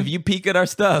you. If you peek at our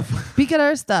stuff. Peek at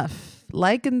our stuff.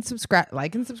 Like and subscribe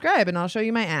and I'll show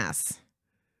you my ass.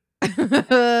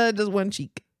 Just one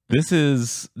cheek. This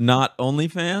is not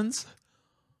OnlyFans?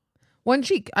 One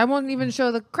cheek. I won't even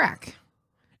show the crack.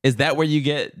 Is that where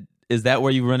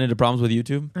you run into problems with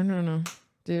YouTube? I don't know.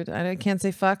 Dude, I can't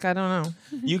say fuck. I don't know.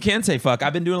 You can say fuck.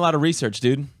 I've been doing a lot of research,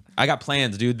 dude. I got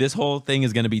plans, dude. This whole thing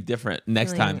is going to be different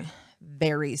next time.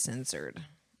 Very censored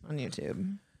on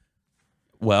YouTube.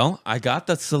 Well, I got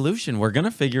the solution. We're going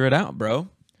to figure it out, bro.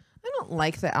 I don't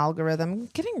like the algorithm.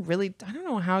 I don't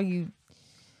know how you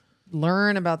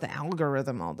learn about the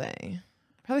algorithm all day.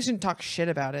 Probably shouldn't talk shit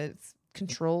about it. It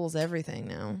controls everything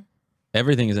now.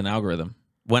 Everything is an algorithm.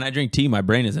 When I drink tea, my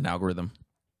brain is an algorithm.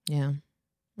 Yeah,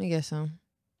 I guess so.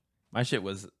 My shit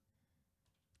was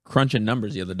crunching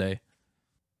numbers the other day.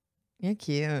 You're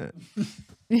cute.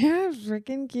 You're a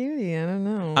freaking cutie. I don't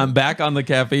know. I'm back on the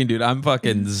caffeine, dude. I'm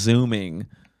fucking zooming.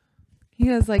 He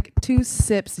has like 2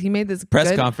 sips. He made this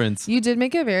press conference. You did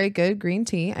make a very good green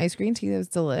tea, ice green tea. That was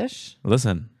delish.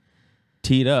 Listen,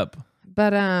 teed up.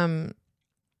 But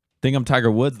think I'm Tiger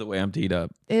Woods the way I'm teed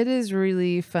up. It is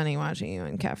really funny watching you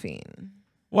on caffeine.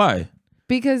 Why?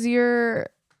 Because your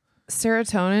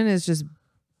serotonin is just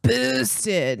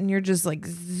boosted and you're just like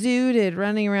zooted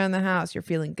running around the house. You're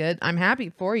feeling good. I'm happy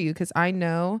for you because I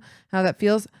know how that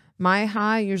feels. My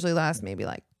high usually lasts maybe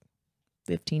like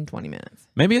 15, 20 minutes.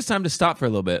 Maybe it's time to stop for a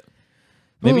little bit.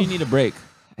 Maybe you need a break.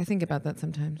 I think about that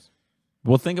sometimes.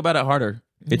 Well, think about it harder.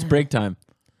 It's break time.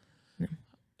 Yeah.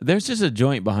 There's just a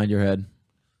joint behind your head.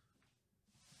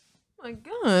 Oh my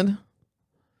God.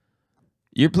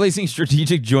 You're placing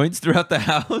strategic joints throughout the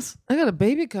house? I got a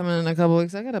baby coming in a couple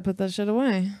weeks. I got to put that shit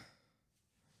away.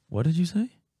 What did you say?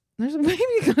 There's a baby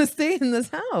going to stay in this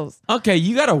house. Okay,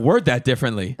 you got to word that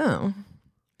differently. Oh.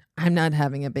 I'm not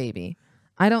having a baby.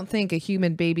 I don't think a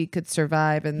human baby could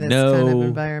survive in this kind of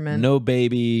environment. No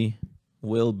baby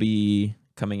will be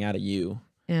coming out of you.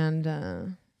 And I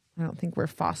don't think we're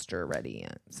foster ready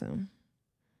yet. So,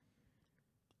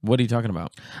 what are you talking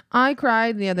about? I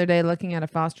cried the other day looking at a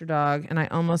foster dog, and I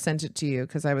almost sent it to you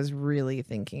because I was really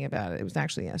thinking about it. It was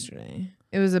actually yesterday.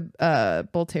 It was a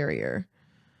bull terrier,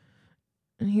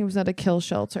 and he was at a kill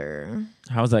shelter.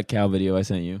 How's that cow video I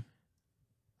sent you?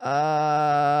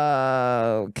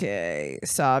 Okay,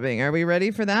 sobbing. Are we ready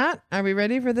for that? Are we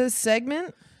ready for this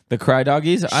segment? The cry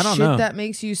doggies? I don't know. Shit that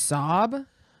makes you sob?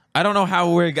 I don't know how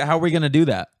we're gonna do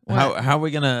that. How are we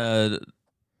gonna?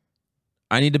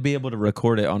 I need to be able to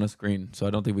record it on a screen, so I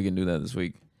don't think we can do that this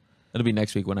week. It'll be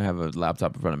next week when I have a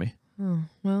laptop in front of me. Oh,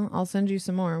 well, I'll send you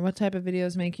some more. What type of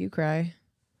videos make you cry?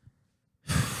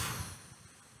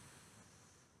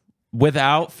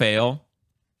 Without fail,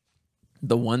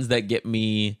 the ones that get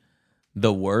me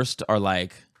the worst are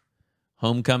like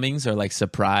homecomings or like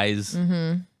surprise.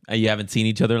 Mm-hmm. You haven't seen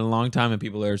each other in a long time and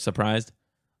people are surprised.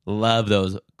 Love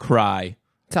those. Cry.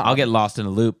 I'll get lost in a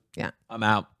loop. Yeah. I'm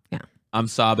out. Yeah. I'm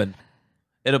sobbing.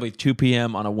 It'll be 2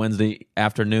 p.m. on a Wednesday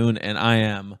afternoon and I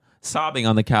am sobbing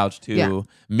on the couch to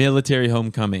military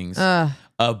homecomings.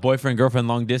 Boyfriend, girlfriend,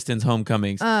 long distance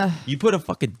homecomings. You put a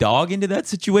fucking dog into that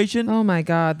situation? Oh my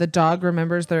God. The dog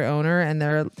remembers their owner and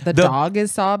the dog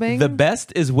is sobbing. The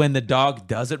best is when the dog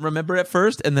doesn't remember at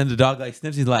first and then the dog like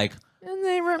sniffs. He's like, and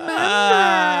they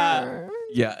remember.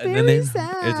 Yeah. And very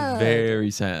sad. It's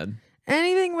very sad.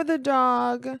 Anything with a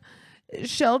dog,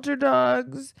 shelter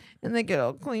dogs, and they get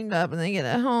all cleaned up and they get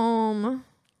at home.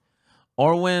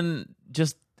 Or when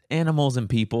just animals and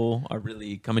people are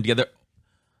really coming together.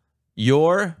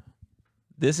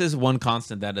 This is one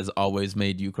constant that has always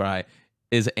made you cry,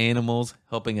 is animals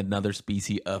helping another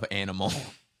species of animal.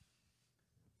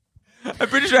 I'm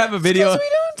pretty sure I have a video. Because we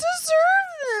don't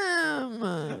deserve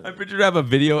them. I'm pretty sure I have a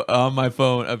video on my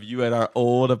phone of you at our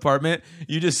old apartment.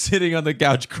 You just sitting on the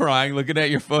couch crying, looking at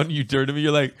your phone. You turn to me,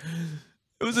 you're like,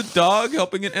 it was a dog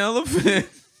helping an elephant.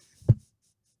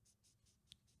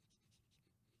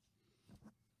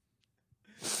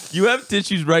 You have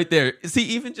tissues right there. See,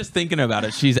 even just thinking about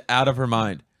it, she's out of her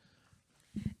mind.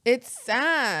 It's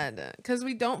sad because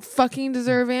we don't fucking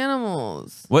deserve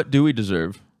animals. What do we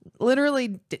deserve?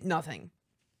 Literally nothing.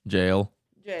 Jail.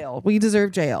 We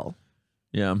deserve jail.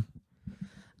 Yeah.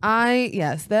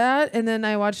 Yes, that. And then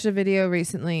I watched a video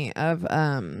recently of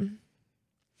a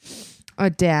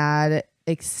dad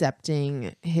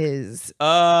accepting his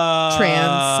trans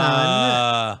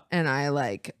son. And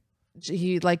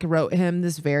he wrote him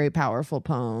this very powerful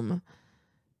poem. I'm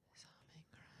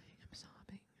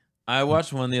sobbing. I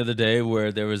watched one the other day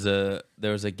where there was a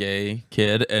gay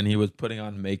kid and he was putting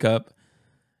on makeup.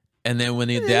 And then when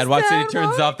the dad walks in, he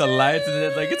turns off the lights and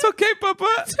it's like, it's okay, Papa.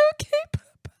 It's okay,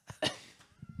 Papa.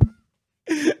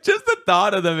 Just the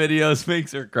thought of the videos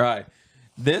makes her cry.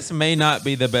 This may not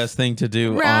be the best thing to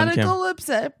do. Radical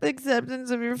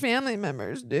acceptance of your family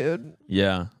members, dude.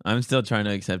 Yeah, I'm still trying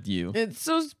to accept you. It's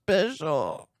so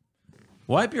special.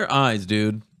 Wipe your eyes,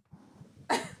 dude.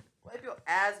 Wipe your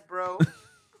ass, bro.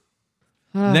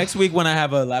 Next week when I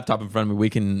have a laptop in front of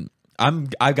me,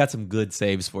 I've got some good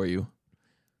saves for you.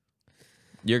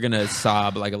 You're gonna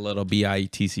sob like a little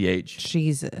bitch.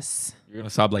 Jesus. You're gonna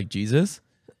sob like Jesus?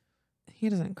 He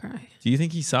doesn't cry. Do you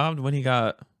think he sobbed when he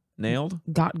got nailed?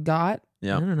 Got?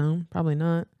 Yeah. I don't know. Probably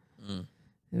not.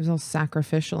 It was all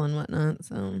sacrificial and whatnot,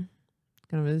 so kind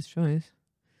of his choice.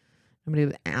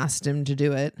 Nobody asked him to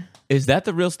do it. Is that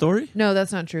the real story? No,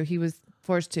 that's not true. He was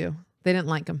forced to. They didn't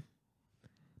like him.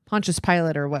 Pontius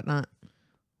Pilate or whatnot.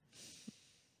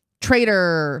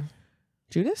 Traitor.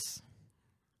 Judas?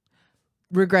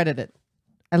 Regretted it.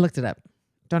 I looked it up.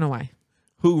 Don't know why.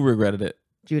 Who regretted it?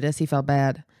 Judas. He felt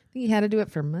bad. I think he had to do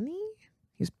it for money.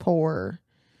 He's poor.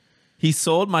 He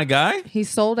sold my guy? He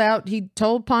sold out. He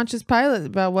told Pontius Pilate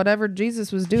about whatever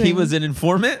Jesus was doing. He was an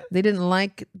informant? They didn't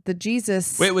like the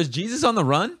Jesus. Wait, was Jesus on the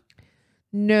run?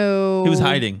 No. He was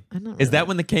hiding. Is that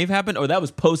when the cave happened? Or that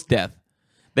was post-death?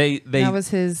 That was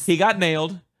his. He got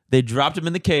nailed. They dropped him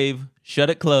in the cave, shut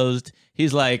it closed.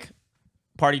 He's like,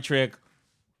 party trick.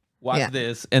 Watch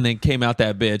this. And then came out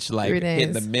that bitch like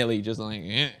hitting the millie just like.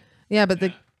 Yeah, but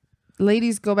the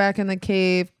ladies go back in the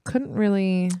cave. Couldn't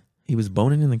really. He was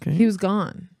boning in the cave? He was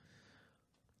gone.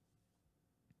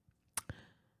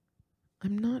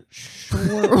 I'm not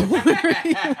sure where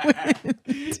he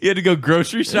went. You had to go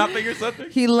grocery shopping or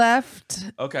something? He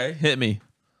left. Okay, hit me.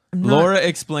 Laura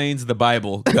explains the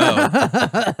Bible.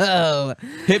 Go.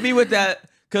 Hit me with that.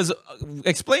 Because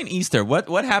explain Easter.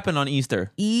 What happened on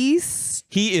Easter? He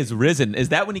is risen. Is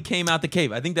that when he came out the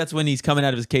cave? I think that's when he's coming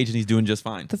out of his cage and he's doing just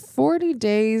fine. The 40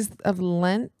 days of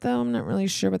Lent, though, I'm not really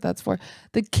sure what that's for.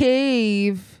 The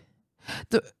cave,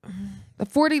 the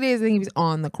 40 days, I think he was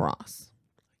on the cross.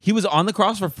 He was on the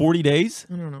cross for 40 days?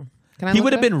 I don't know. He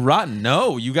would have been rotten.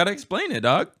 No, you got to explain it,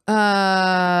 dog.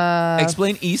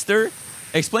 Explain Easter.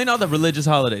 Explain all the religious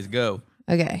holidays. Go.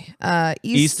 Okay.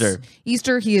 Easter.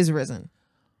 Easter, he is risen.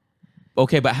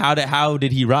 Okay, but how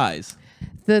did he rise?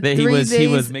 He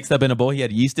was mixed up in a bowl. He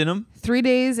had yeast in him. 3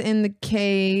 days in the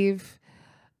cave.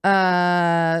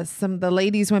 The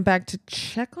ladies went back to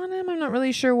check on him. I'm not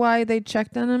really sure why they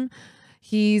checked on him.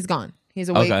 He's gone. He's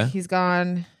awake. Okay. He's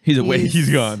gone. He's awake. He's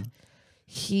gone.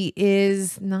 He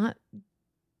is not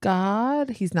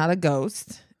God. He's not a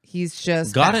ghost. He's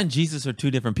just God back. And Jesus are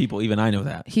two different people. Even I know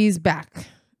that. He's back.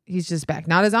 He's just back.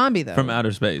 Not a zombie, though. From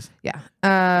outer space. Yeah.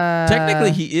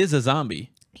 Technically, he is a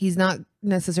zombie. He's not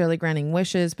necessarily granting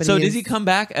wishes, but does he come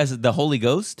back as the Holy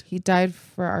Ghost? He died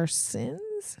for our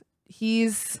sins.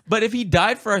 But if he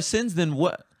died for our sins, then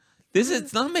what?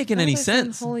 It's not making any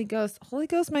sense. Holy Ghost. Holy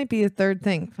Ghost might be a third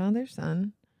thing. Father,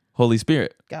 Son, Holy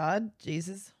Spirit. God,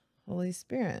 Jesus, Holy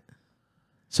Spirit.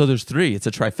 So there's three. It's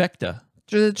a trifecta.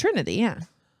 The Trinity, yeah.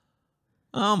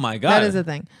 Oh my God. That is a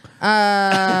thing.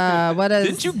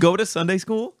 Didn't you go to Sunday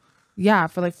school? Yeah,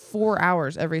 for like 4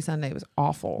 hours every Sunday. It was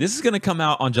awful. This is going to come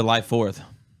out on July 4th.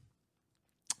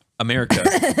 America.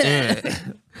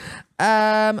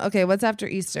 Okay, what's after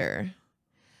Easter?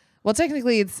 Well,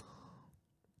 technically it's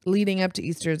leading up to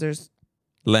Easter. There's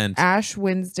Lent. Ash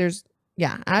Wednesday,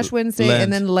 Lent.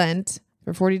 And then Lent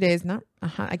for 40 days.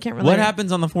 I can't really. What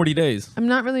happens on the 40 days? I'm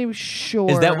not really sure.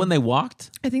 Is that when they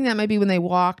walked? I think that might be when they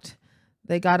walked.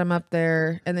 They got him up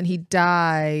there, and then he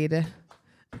died.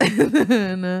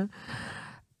 And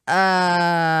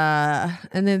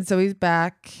then so he's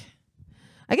back.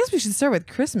 I guess we should start with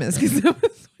Christmas because that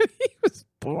was when he was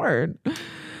born.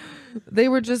 They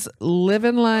were just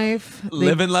living life.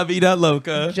 Living la vida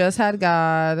loca. Just had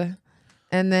God.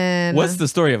 And then what's the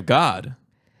story of God?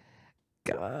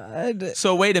 God.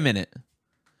 So wait a minute.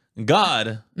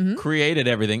 God created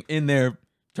everything in their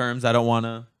terms. I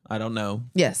don't know.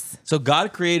 Yes. So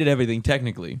God created everything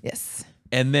technically. Yes.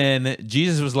 And then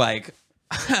Jesus was like,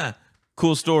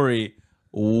 cool story.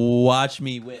 Watch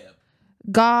me whip.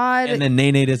 God. And then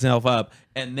Nene himself up.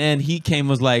 And then he came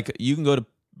was like, you can go to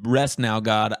rest now,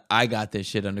 God. I got this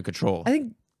shit under control. I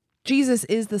think Jesus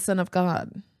is the Son of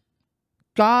God.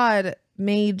 God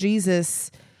made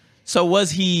Jesus. So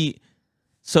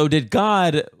did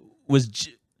God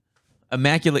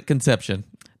Immaculate Conception?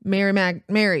 Mary,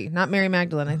 not Mary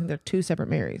Magdalene. I think they're two separate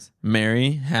Marys.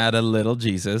 Mary had a little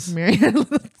Jesus. Mary had a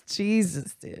little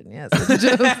Jesus, dude. Yes.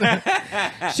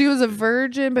 She was a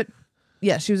virgin, but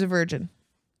yeah, she was a virgin.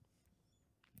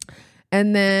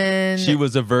 And then she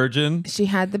was a virgin. She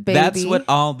had the baby. That's what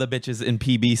all the bitches in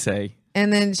PB say.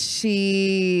 And then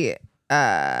she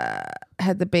had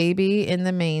the baby in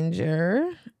the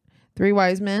manger. 3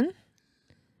 wise men.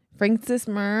 Francis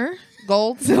Myrrh,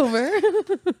 gold, silver.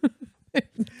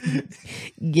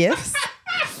 Gifts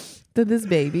to this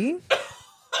baby.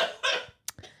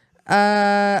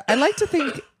 I like to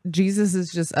think Jesus is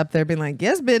just up there being like,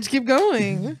 yes, bitch, keep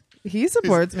going. He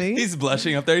supports me. He's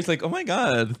blushing up there. He's like, oh my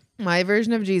God. My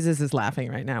version of Jesus is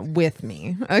laughing right now with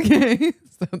me. Okay.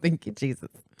 So thank you,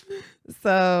 Jesus.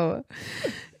 So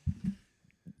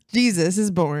Jesus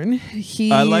is born.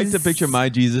 I like to picture my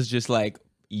Jesus just like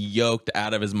yoked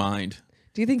out of his mind.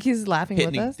 Do you think he's laughing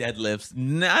with us? Deadlifts.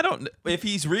 No, I don't. If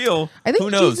he's real, I think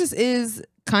who knows? Jesus is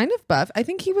kind of buff. I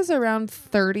think he was around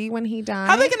 30 when he died.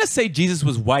 How are they going to say Jesus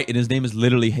was white and his name is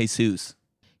literally Jesus?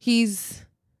 He's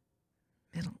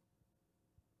Middle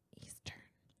Eastern,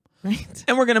 right?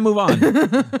 And we're going to move on.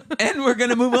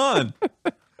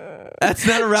 That's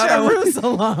not a route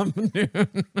Jerusalem.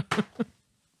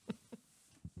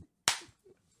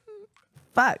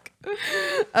 Fuck.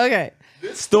 Okay.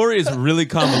 This story is really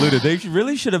convoluted. They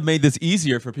really should have made this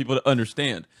easier for people to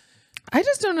understand. I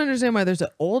just don't understand why there's an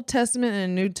Old Testament and a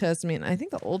New Testament. I think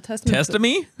the Old Testament.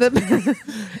 Testament?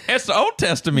 It's the Old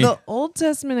Testament. The Old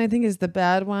Testament, I think, is the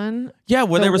bad one. Yeah,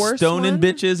 where they were stoning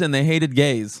bitches and they hated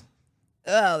gays.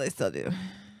 Oh, they still do.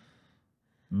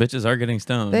 Bitches are getting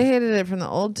stoned. They hated it from the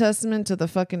Old Testament to the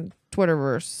fucking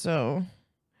Twitterverse, so.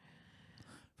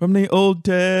 From the Old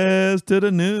Test to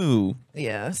the New.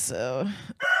 Yeah, so.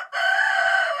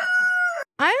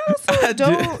 I also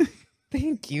don't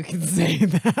think you can say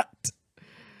that.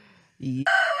 Yeah.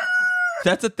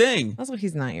 That's a thing. Also,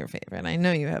 he's not your favorite. I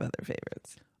know you have other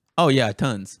favorites. Oh yeah,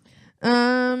 tons.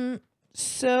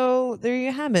 So there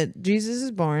you have it. Jesus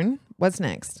is born. What's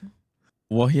next?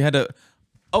 Well, he had to.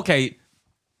 Okay,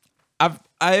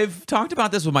 I've talked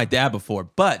about this with my dad before,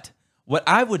 but what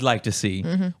I would like to see,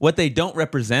 what they don't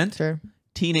represent,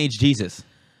 teenage Jesus.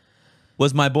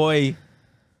 Was my boy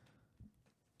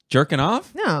jerking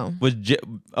off? No.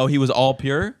 He was all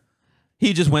pure?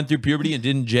 He just went through puberty and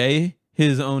didn't J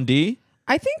his own D?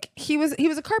 I think he was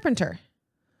a carpenter.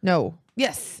 No.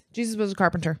 Yes. Jesus was a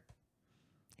carpenter.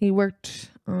 He worked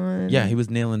on... Yeah, he was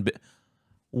nailing...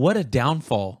 What a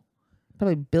downfall.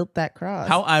 Probably built that cross.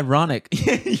 How ironic.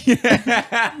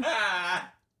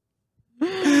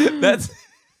 That's...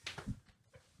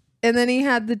 And then he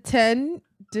had the 10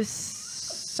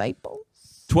 disciples?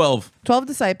 12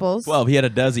 disciples. 12. He had a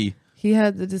dozy. He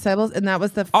had the disciples, and that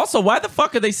was the... Also, why the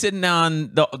fuck are they sitting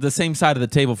on the same side of the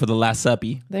table for the Last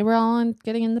Suppy? They were all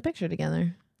getting in the picture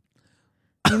together.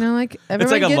 You know, like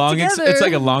everyone it's like a long together. It's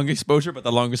like a long exposure, but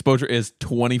the long exposure is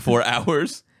 24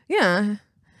 hours. Yeah.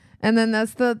 And then and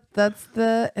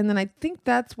then I think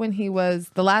that's when he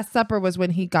was, the Last Supper was when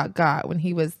he got, when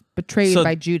he was betrayed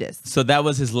by Judas. So that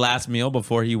was his last meal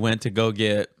before he went to go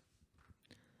get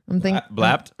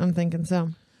blapped? I'm thinking so.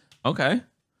 Okay.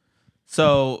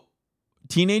 So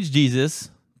teenage Jesus,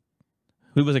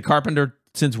 who was a carpenter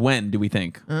since when, do we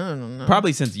think? I don't know.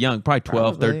 Probably since young, probably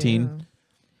 12, 13. Yeah.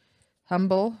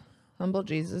 Humble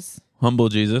Jesus. Humble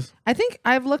Jesus. I think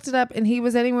I've looked it up, and he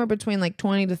was anywhere between like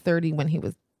 20 to 30 when he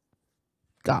was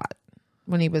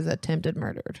attempted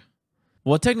murdered.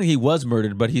 Well, technically he was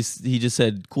murdered, but he just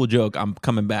said, cool joke, I'm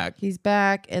coming back. He's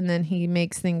back, and then he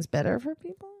makes things better for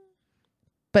people.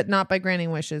 But not by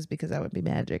granting wishes, because that would be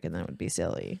magic, and that would be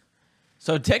silly.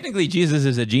 So technically Jesus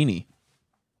is a genie.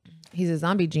 He's a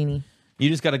zombie genie. You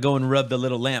just got to go and rub the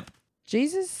little lamp.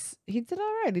 Jesus, he did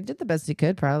all right. He did the best he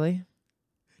could, probably.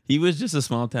 He was just a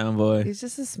small town boy. He's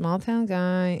just a small town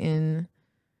guy in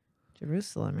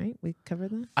Jerusalem, right? We covered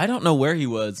that? I don't know where he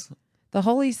was. The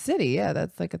holy city. Yeah,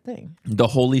 that's like a thing. The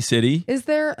holy city? Is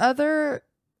there other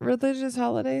religious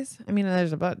holidays? I mean,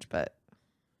 there's a bunch, but...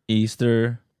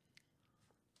 Easter.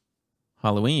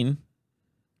 Halloween.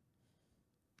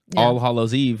 Yeah. All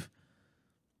Hallows Eve.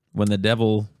 When the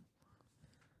devil...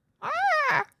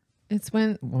 It's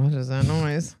when... What is that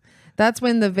noise? That's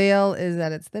when the veil is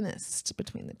at its thinnest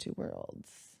between the two worlds.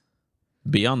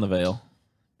 Beyond the veil.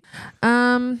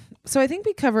 So I think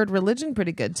we covered religion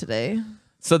pretty good today.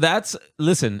 So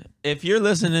listen, if you're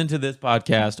listening to this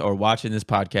podcast or watching this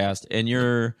podcast and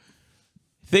you're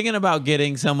thinking about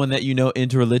getting someone that you know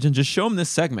into religion, just show them this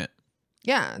segment.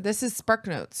 Yeah, this is Spark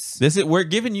Notes. We're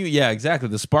giving you, exactly,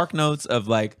 the Spark Notes of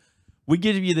like, we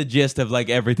give you the gist of like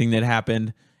everything that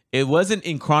happened. It wasn't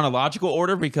in chronological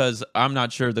order because I'm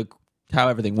not sure how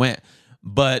everything went.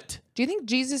 But do you think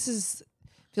Jesus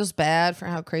feels bad for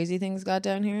how crazy things got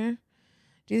down here?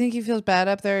 Do you think he feels bad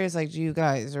up there? He's like, you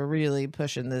guys are really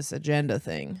pushing this agenda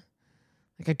thing.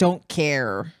 Like, I don't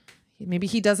care. Maybe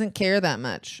he doesn't care that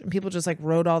much. And people just like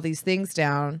wrote all these things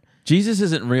down. Jesus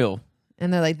isn't real.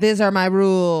 And they're like, these are my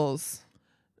rules.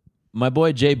 My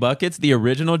boy Jay Buckets, the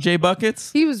original Jay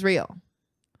Buckets. He was real.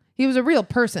 He was a real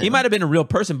person. He might have been a real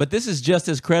person, but this is just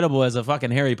as credible as a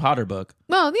fucking Harry Potter book.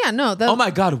 Well, yeah, no. Oh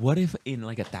my God, what if in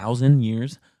like 1,000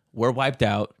 years we're wiped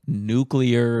out,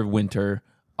 nuclear winter,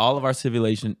 all of our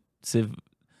simulation.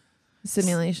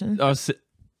 Simulation. What the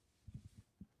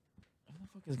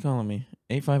fuck is it calling me?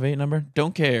 858 number?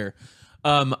 Don't care.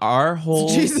 Our whole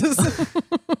Jesus.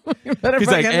 He's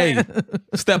like, hey,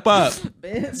 step up.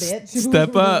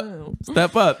 Step up.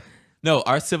 Step up. No,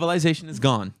 our civilization is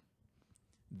gone.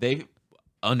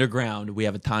 Underground, we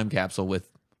have a time capsule with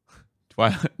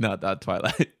Twilight, not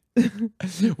Twilight.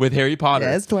 With Harry Potter.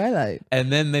 Yes, Twilight.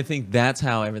 And then they think that's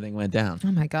how everything went down.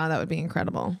 Oh my God, that would be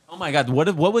incredible. Oh my God,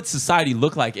 what would society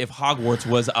look like if Hogwarts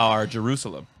was our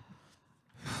Jerusalem?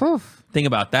 Think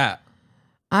about that.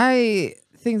 I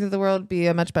think that the world would be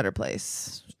a much better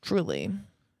place, truly.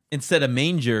 Instead of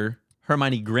Manger,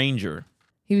 Hermione Granger.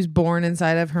 He was born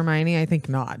inside of Hermione? I think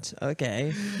not.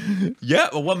 Okay. Yeah,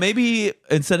 well, maybe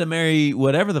instead of Mary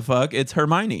whatever the fuck, it's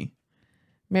Hermione.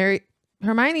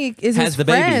 Hermione is his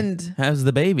friend. Baby. Has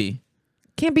the baby.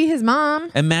 Can't be his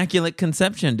mom. Immaculate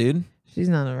conception, dude. She's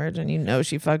not a virgin. You know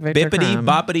she fucked Victor Bippity Crumb.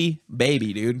 boppity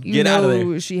baby, dude. Get out of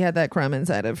there. She had that crumb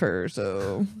inside of her,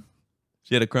 so...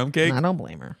 She had a crumb cake? I don't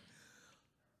blame her.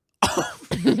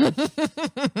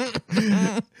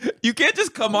 You can't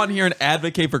just come on here and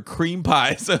advocate for cream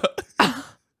pie. So.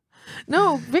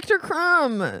 No, Victor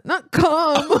Crumb, not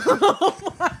cum.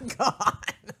 Oh my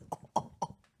God.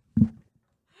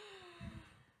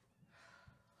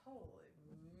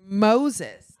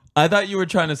 Moses. I thought you were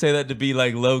trying to say that to be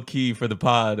like low key for the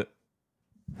pod.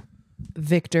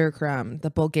 Victor Crumb, the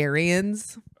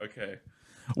Bulgarians. Okay.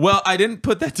 Well, I didn't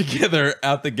put that together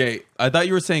out the gate. I thought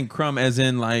you were saying crumb as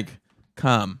in like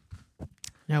come.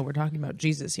 No, we're talking about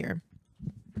Jesus here.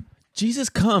 Jesus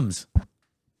comes.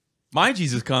 My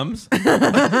Jesus comes.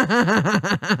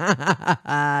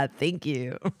 Thank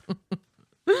you.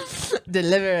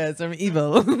 Deliver us from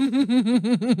evil.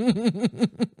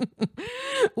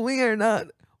 We are not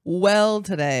well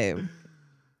today.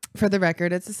 For the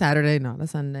record, it's a Saturday, not a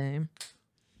Sunday.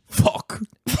 Fuck.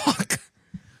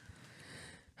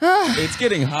 It's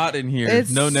getting hot in here.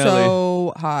 It's no Nelly.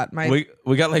 So hot.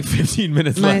 We got like 15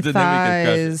 minutes left. My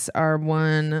thighs are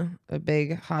a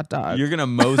big hot dog. You're gonna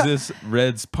Moses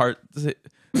Red's part.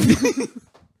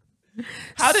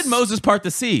 How did Moses part the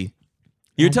sea?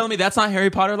 You're telling me that's not Harry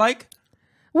Potter like?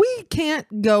 We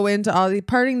can't go into all the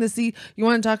parting the sea. You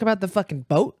want to talk about the fucking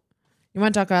boat? You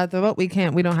want to talk about the boat? We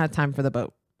can't. We don't have time for the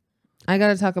boat. I got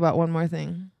to talk about one more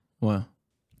thing. What?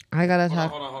 I got to talk.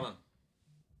 Hold on.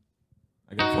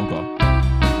 I got a phone call.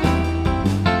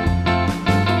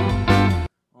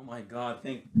 Oh my God.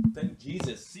 Thank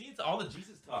Jesus. See, it's all the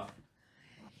Jesus talk.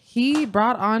 He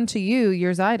brought on to you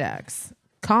your Zydex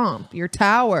comp, your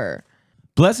tower.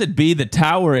 Blessed be the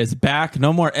tower is back.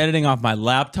 No more editing off my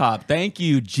laptop. Thank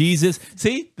you, Jesus.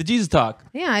 See, the Jesus talk.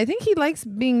 Yeah, I think he likes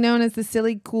being known as the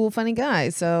silly, cool, funny guy.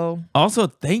 So also,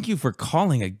 thank you for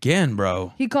calling again,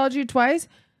 bro. He called you twice?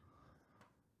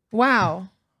 Wow.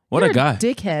 What a guy.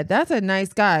 Dickhead. That's a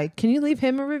nice guy. Can you leave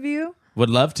him a review? Would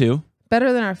love to.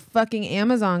 Better than our fucking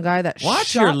Amazon guy that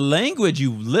Watch your language,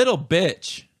 you little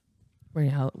bitch.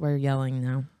 We're yelling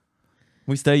now.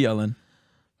 We stay yelling.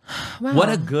 Wow. What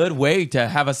a good way to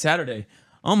have a Saturday.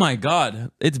 Oh my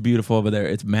God. It's beautiful over there.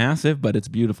 It's massive, but it's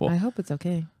beautiful. I hope it's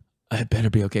okay. It better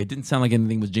be okay. It didn't sound like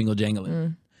anything was jingle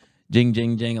jangling. Jing,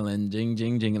 jing, jangling, jing,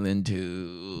 jing, jingling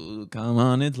too. Come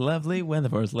on, it's lovely weather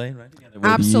for us laying right together with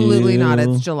Absolutely you. Not.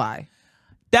 It's July.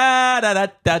 Da, da, da,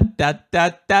 da, da,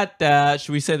 da, da, da.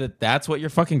 Should we say that that's what your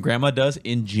fucking grandma does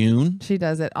in June? She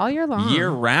does it all year long. Year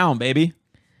round, baby.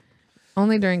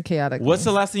 Only during chaotic. What's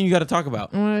the last thing you got to talk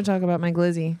about? I want to talk about my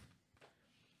glizzy.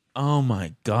 Oh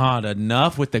my God!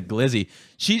 Enough with the glizzy.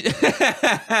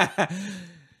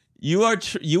 You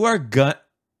are gut.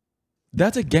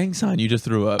 That's a gang sign you just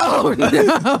threw up. Oh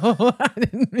no! I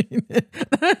didn't mean it.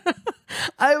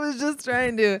 I was just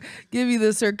trying to give you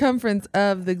the circumference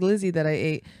of the glizzy that I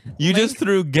ate. You just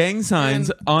threw gang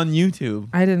signs on YouTube.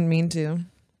 I didn't mean to.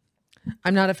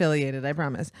 I'm not affiliated. I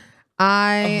promise.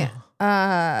 I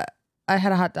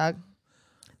had a hot dog.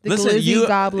 The Glizzy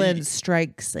Goblin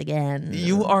strikes again.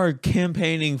 You are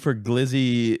campaigning for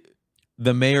Glizzy,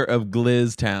 the mayor of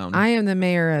Gliztown. I am the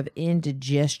mayor of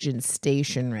Indigestion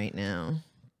Station right now.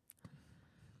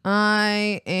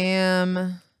 I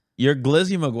am. You're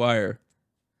Glizzy McGuire.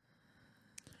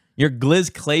 You're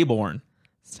Gliz Claiborne.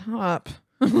 Stop.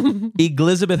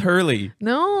 Elizabeth Hurley.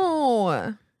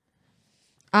 No.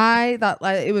 I thought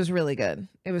it was really good.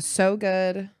 It was so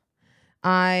good.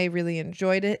 I really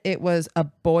enjoyed it. It was a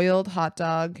boiled hot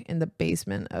dog in the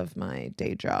basement of my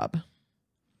day job.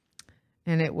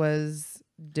 And it was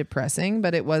depressing,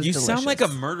 but it was delicious. You sound like a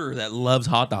murderer that loves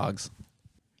hot dogs.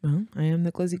 Well, I am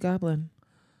the Glizzy Goblin.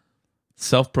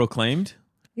 Self-proclaimed?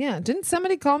 Yeah. Didn't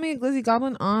somebody call me a Glizzy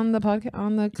Goblin on the podcast,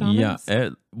 on the comments? Yeah.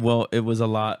 It was a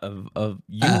lot of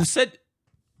you said...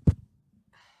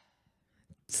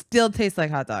 Still tastes like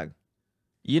hot dog.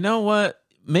 You know what?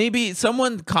 Maybe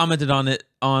someone commented on it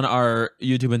on our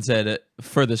YouTube and said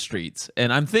for the streets.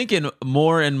 And I'm thinking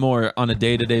more and more on a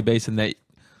day-to-day basis that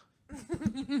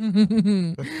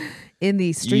in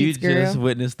these streets, you just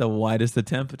witnessed the widest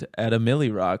attempt at a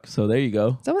Millie Rock. So there you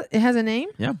go. So it has a name?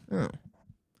 Yeah. Oh.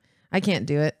 I can't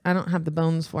do it. I don't have the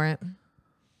bones for it.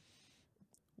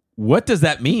 What does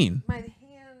that mean? My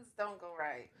hands don't go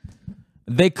right.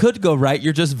 They could go right.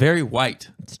 You're just very white.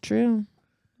 It's true.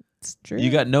 It's true. You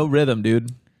got no rhythm,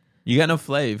 dude. You got no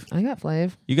flav. I got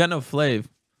flav. You got no flav.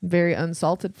 Very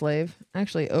unsalted flav.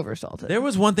 Actually, oversalted. There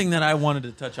was one thing that I wanted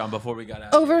to touch on before we got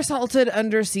out. Oversalted,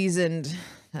 underseasoned.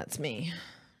 That's me.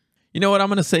 You know what? I'm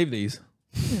going to save these.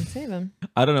 Yeah, save them.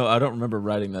 I don't know. I don't remember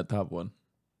writing that top one.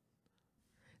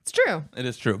 It's true. It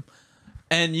is true.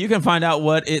 And you can find out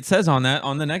what it says on that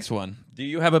on the next one. Do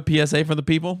you have a PSA for the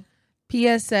people?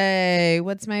 PSA.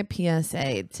 What's my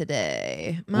PSA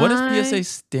today? What does PSA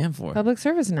stand for? Public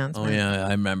service announcement. Oh, yeah.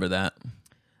 I remember that.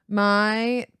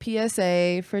 My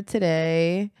PSA for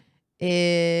today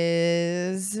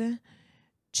is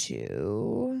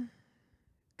to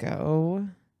go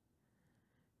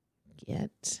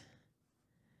get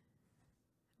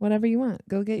whatever you want.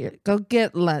 Go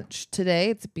get lunch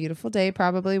today. It's a beautiful day,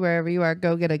 probably wherever you are.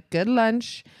 Go get a good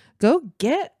lunch. Go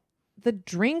get the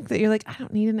drink that you're like, I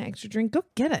don't need an extra drink. Go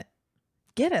get it.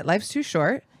 Get it. Life's too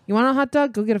short. You want a hot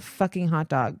dog? Go get a fucking hot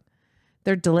dog.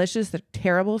 They're delicious. They're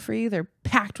terrible for you. They're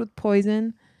packed with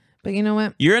poison. But you know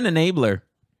what? You're an enabler.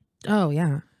 Oh,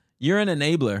 yeah. You're an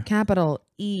enabler. Capital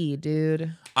E,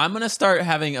 dude. I'm going to start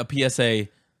having a PSA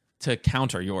to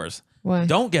counter yours. What?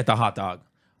 Don't get the hot dog.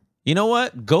 You know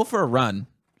what? Go for a run.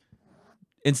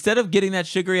 Instead of getting that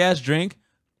sugary ass drink,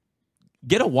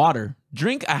 get a water.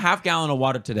 Drink a half gallon of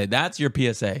water today. That's your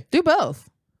PSA. Do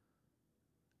both.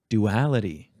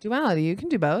 Duality. You can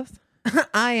do both.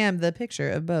 I am the picture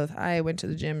of both. I went to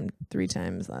the gym 3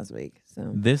 times last week.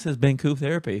 So this has been COOP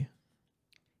Therapy.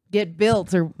 Get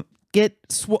built or get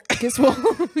swole. Get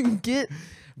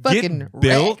fucking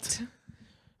built.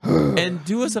 And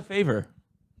do us a favor.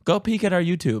 Go peek at our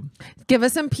YouTube. Give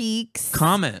us some peeks.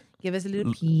 Comment. Give us a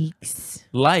little peeks.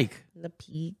 Like. Little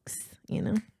peeks, you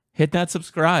know. Hit that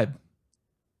subscribe.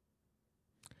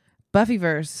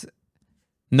 Buffyverse.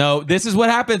 No, this is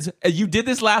what happens. You did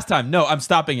this last time. No, I'm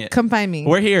stopping it. Come find me.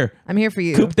 We're here. I'm here for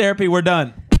you. COOP Therapy, we're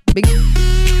done. Big